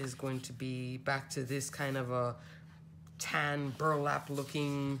 this is going to be back to this kind of a tan burlap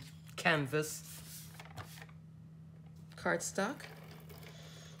looking canvas cardstock,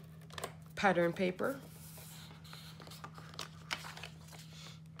 pattern paper,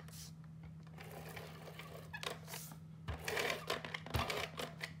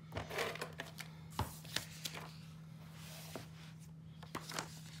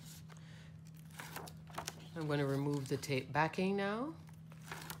 I'm going to remove the tape backing now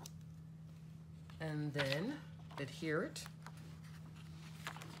and then adhere it,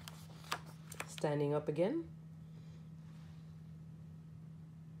 standing up again.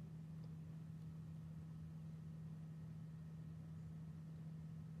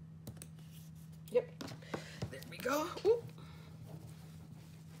 Yep, there we go. Ooh.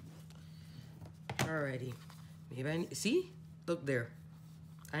 Alrighty, maybe see, look there.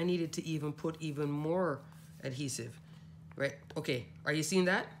 I needed to even put even more adhesive, right? Okay, are you seeing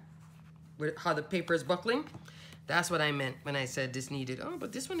that? How the paper is buckling? That's what I meant when I said this needed. Oh,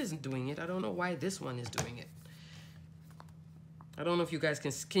 but this one isn't doing it. I don't know why this one is doing it. I don't know if you guys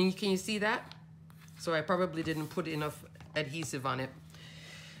can you see that? So I probably didn't put enough adhesive on it.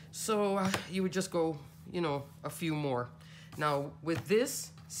 So you would just go, you know, a few more. Now with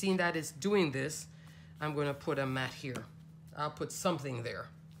this, seeing that it's doing this, I'm going to put a mat here. I'll put something there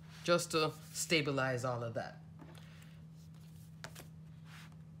just to stabilize all of that.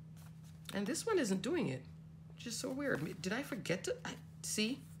 And this one isn't doing it, which is so weird. Did I forget to,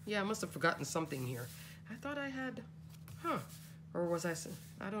 see? Yeah, I must have forgotten something here. I thought I had, or was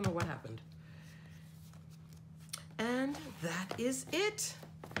I don't know what happened. And that is it.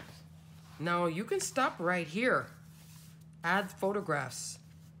 Now you can stop right here, add photographs.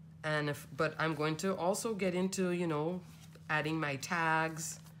 And but I'm going to also get into, you know, adding my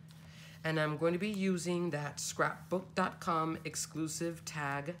tags. And I'm going to be using that scrapbook.com exclusive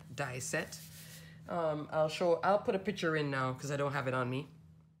tag die set. I'll put a picture in now because I don't have it on me.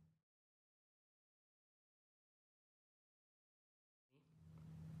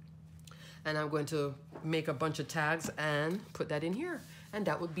 And I'm going to make a bunch of tags and put that in here. And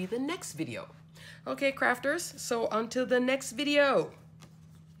that would be the next video. Okay, crafters, so until the next video,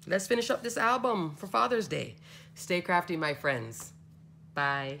 let's finish up this album for Father's Day. Stay crafty, my friends.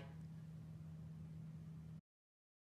 Bye.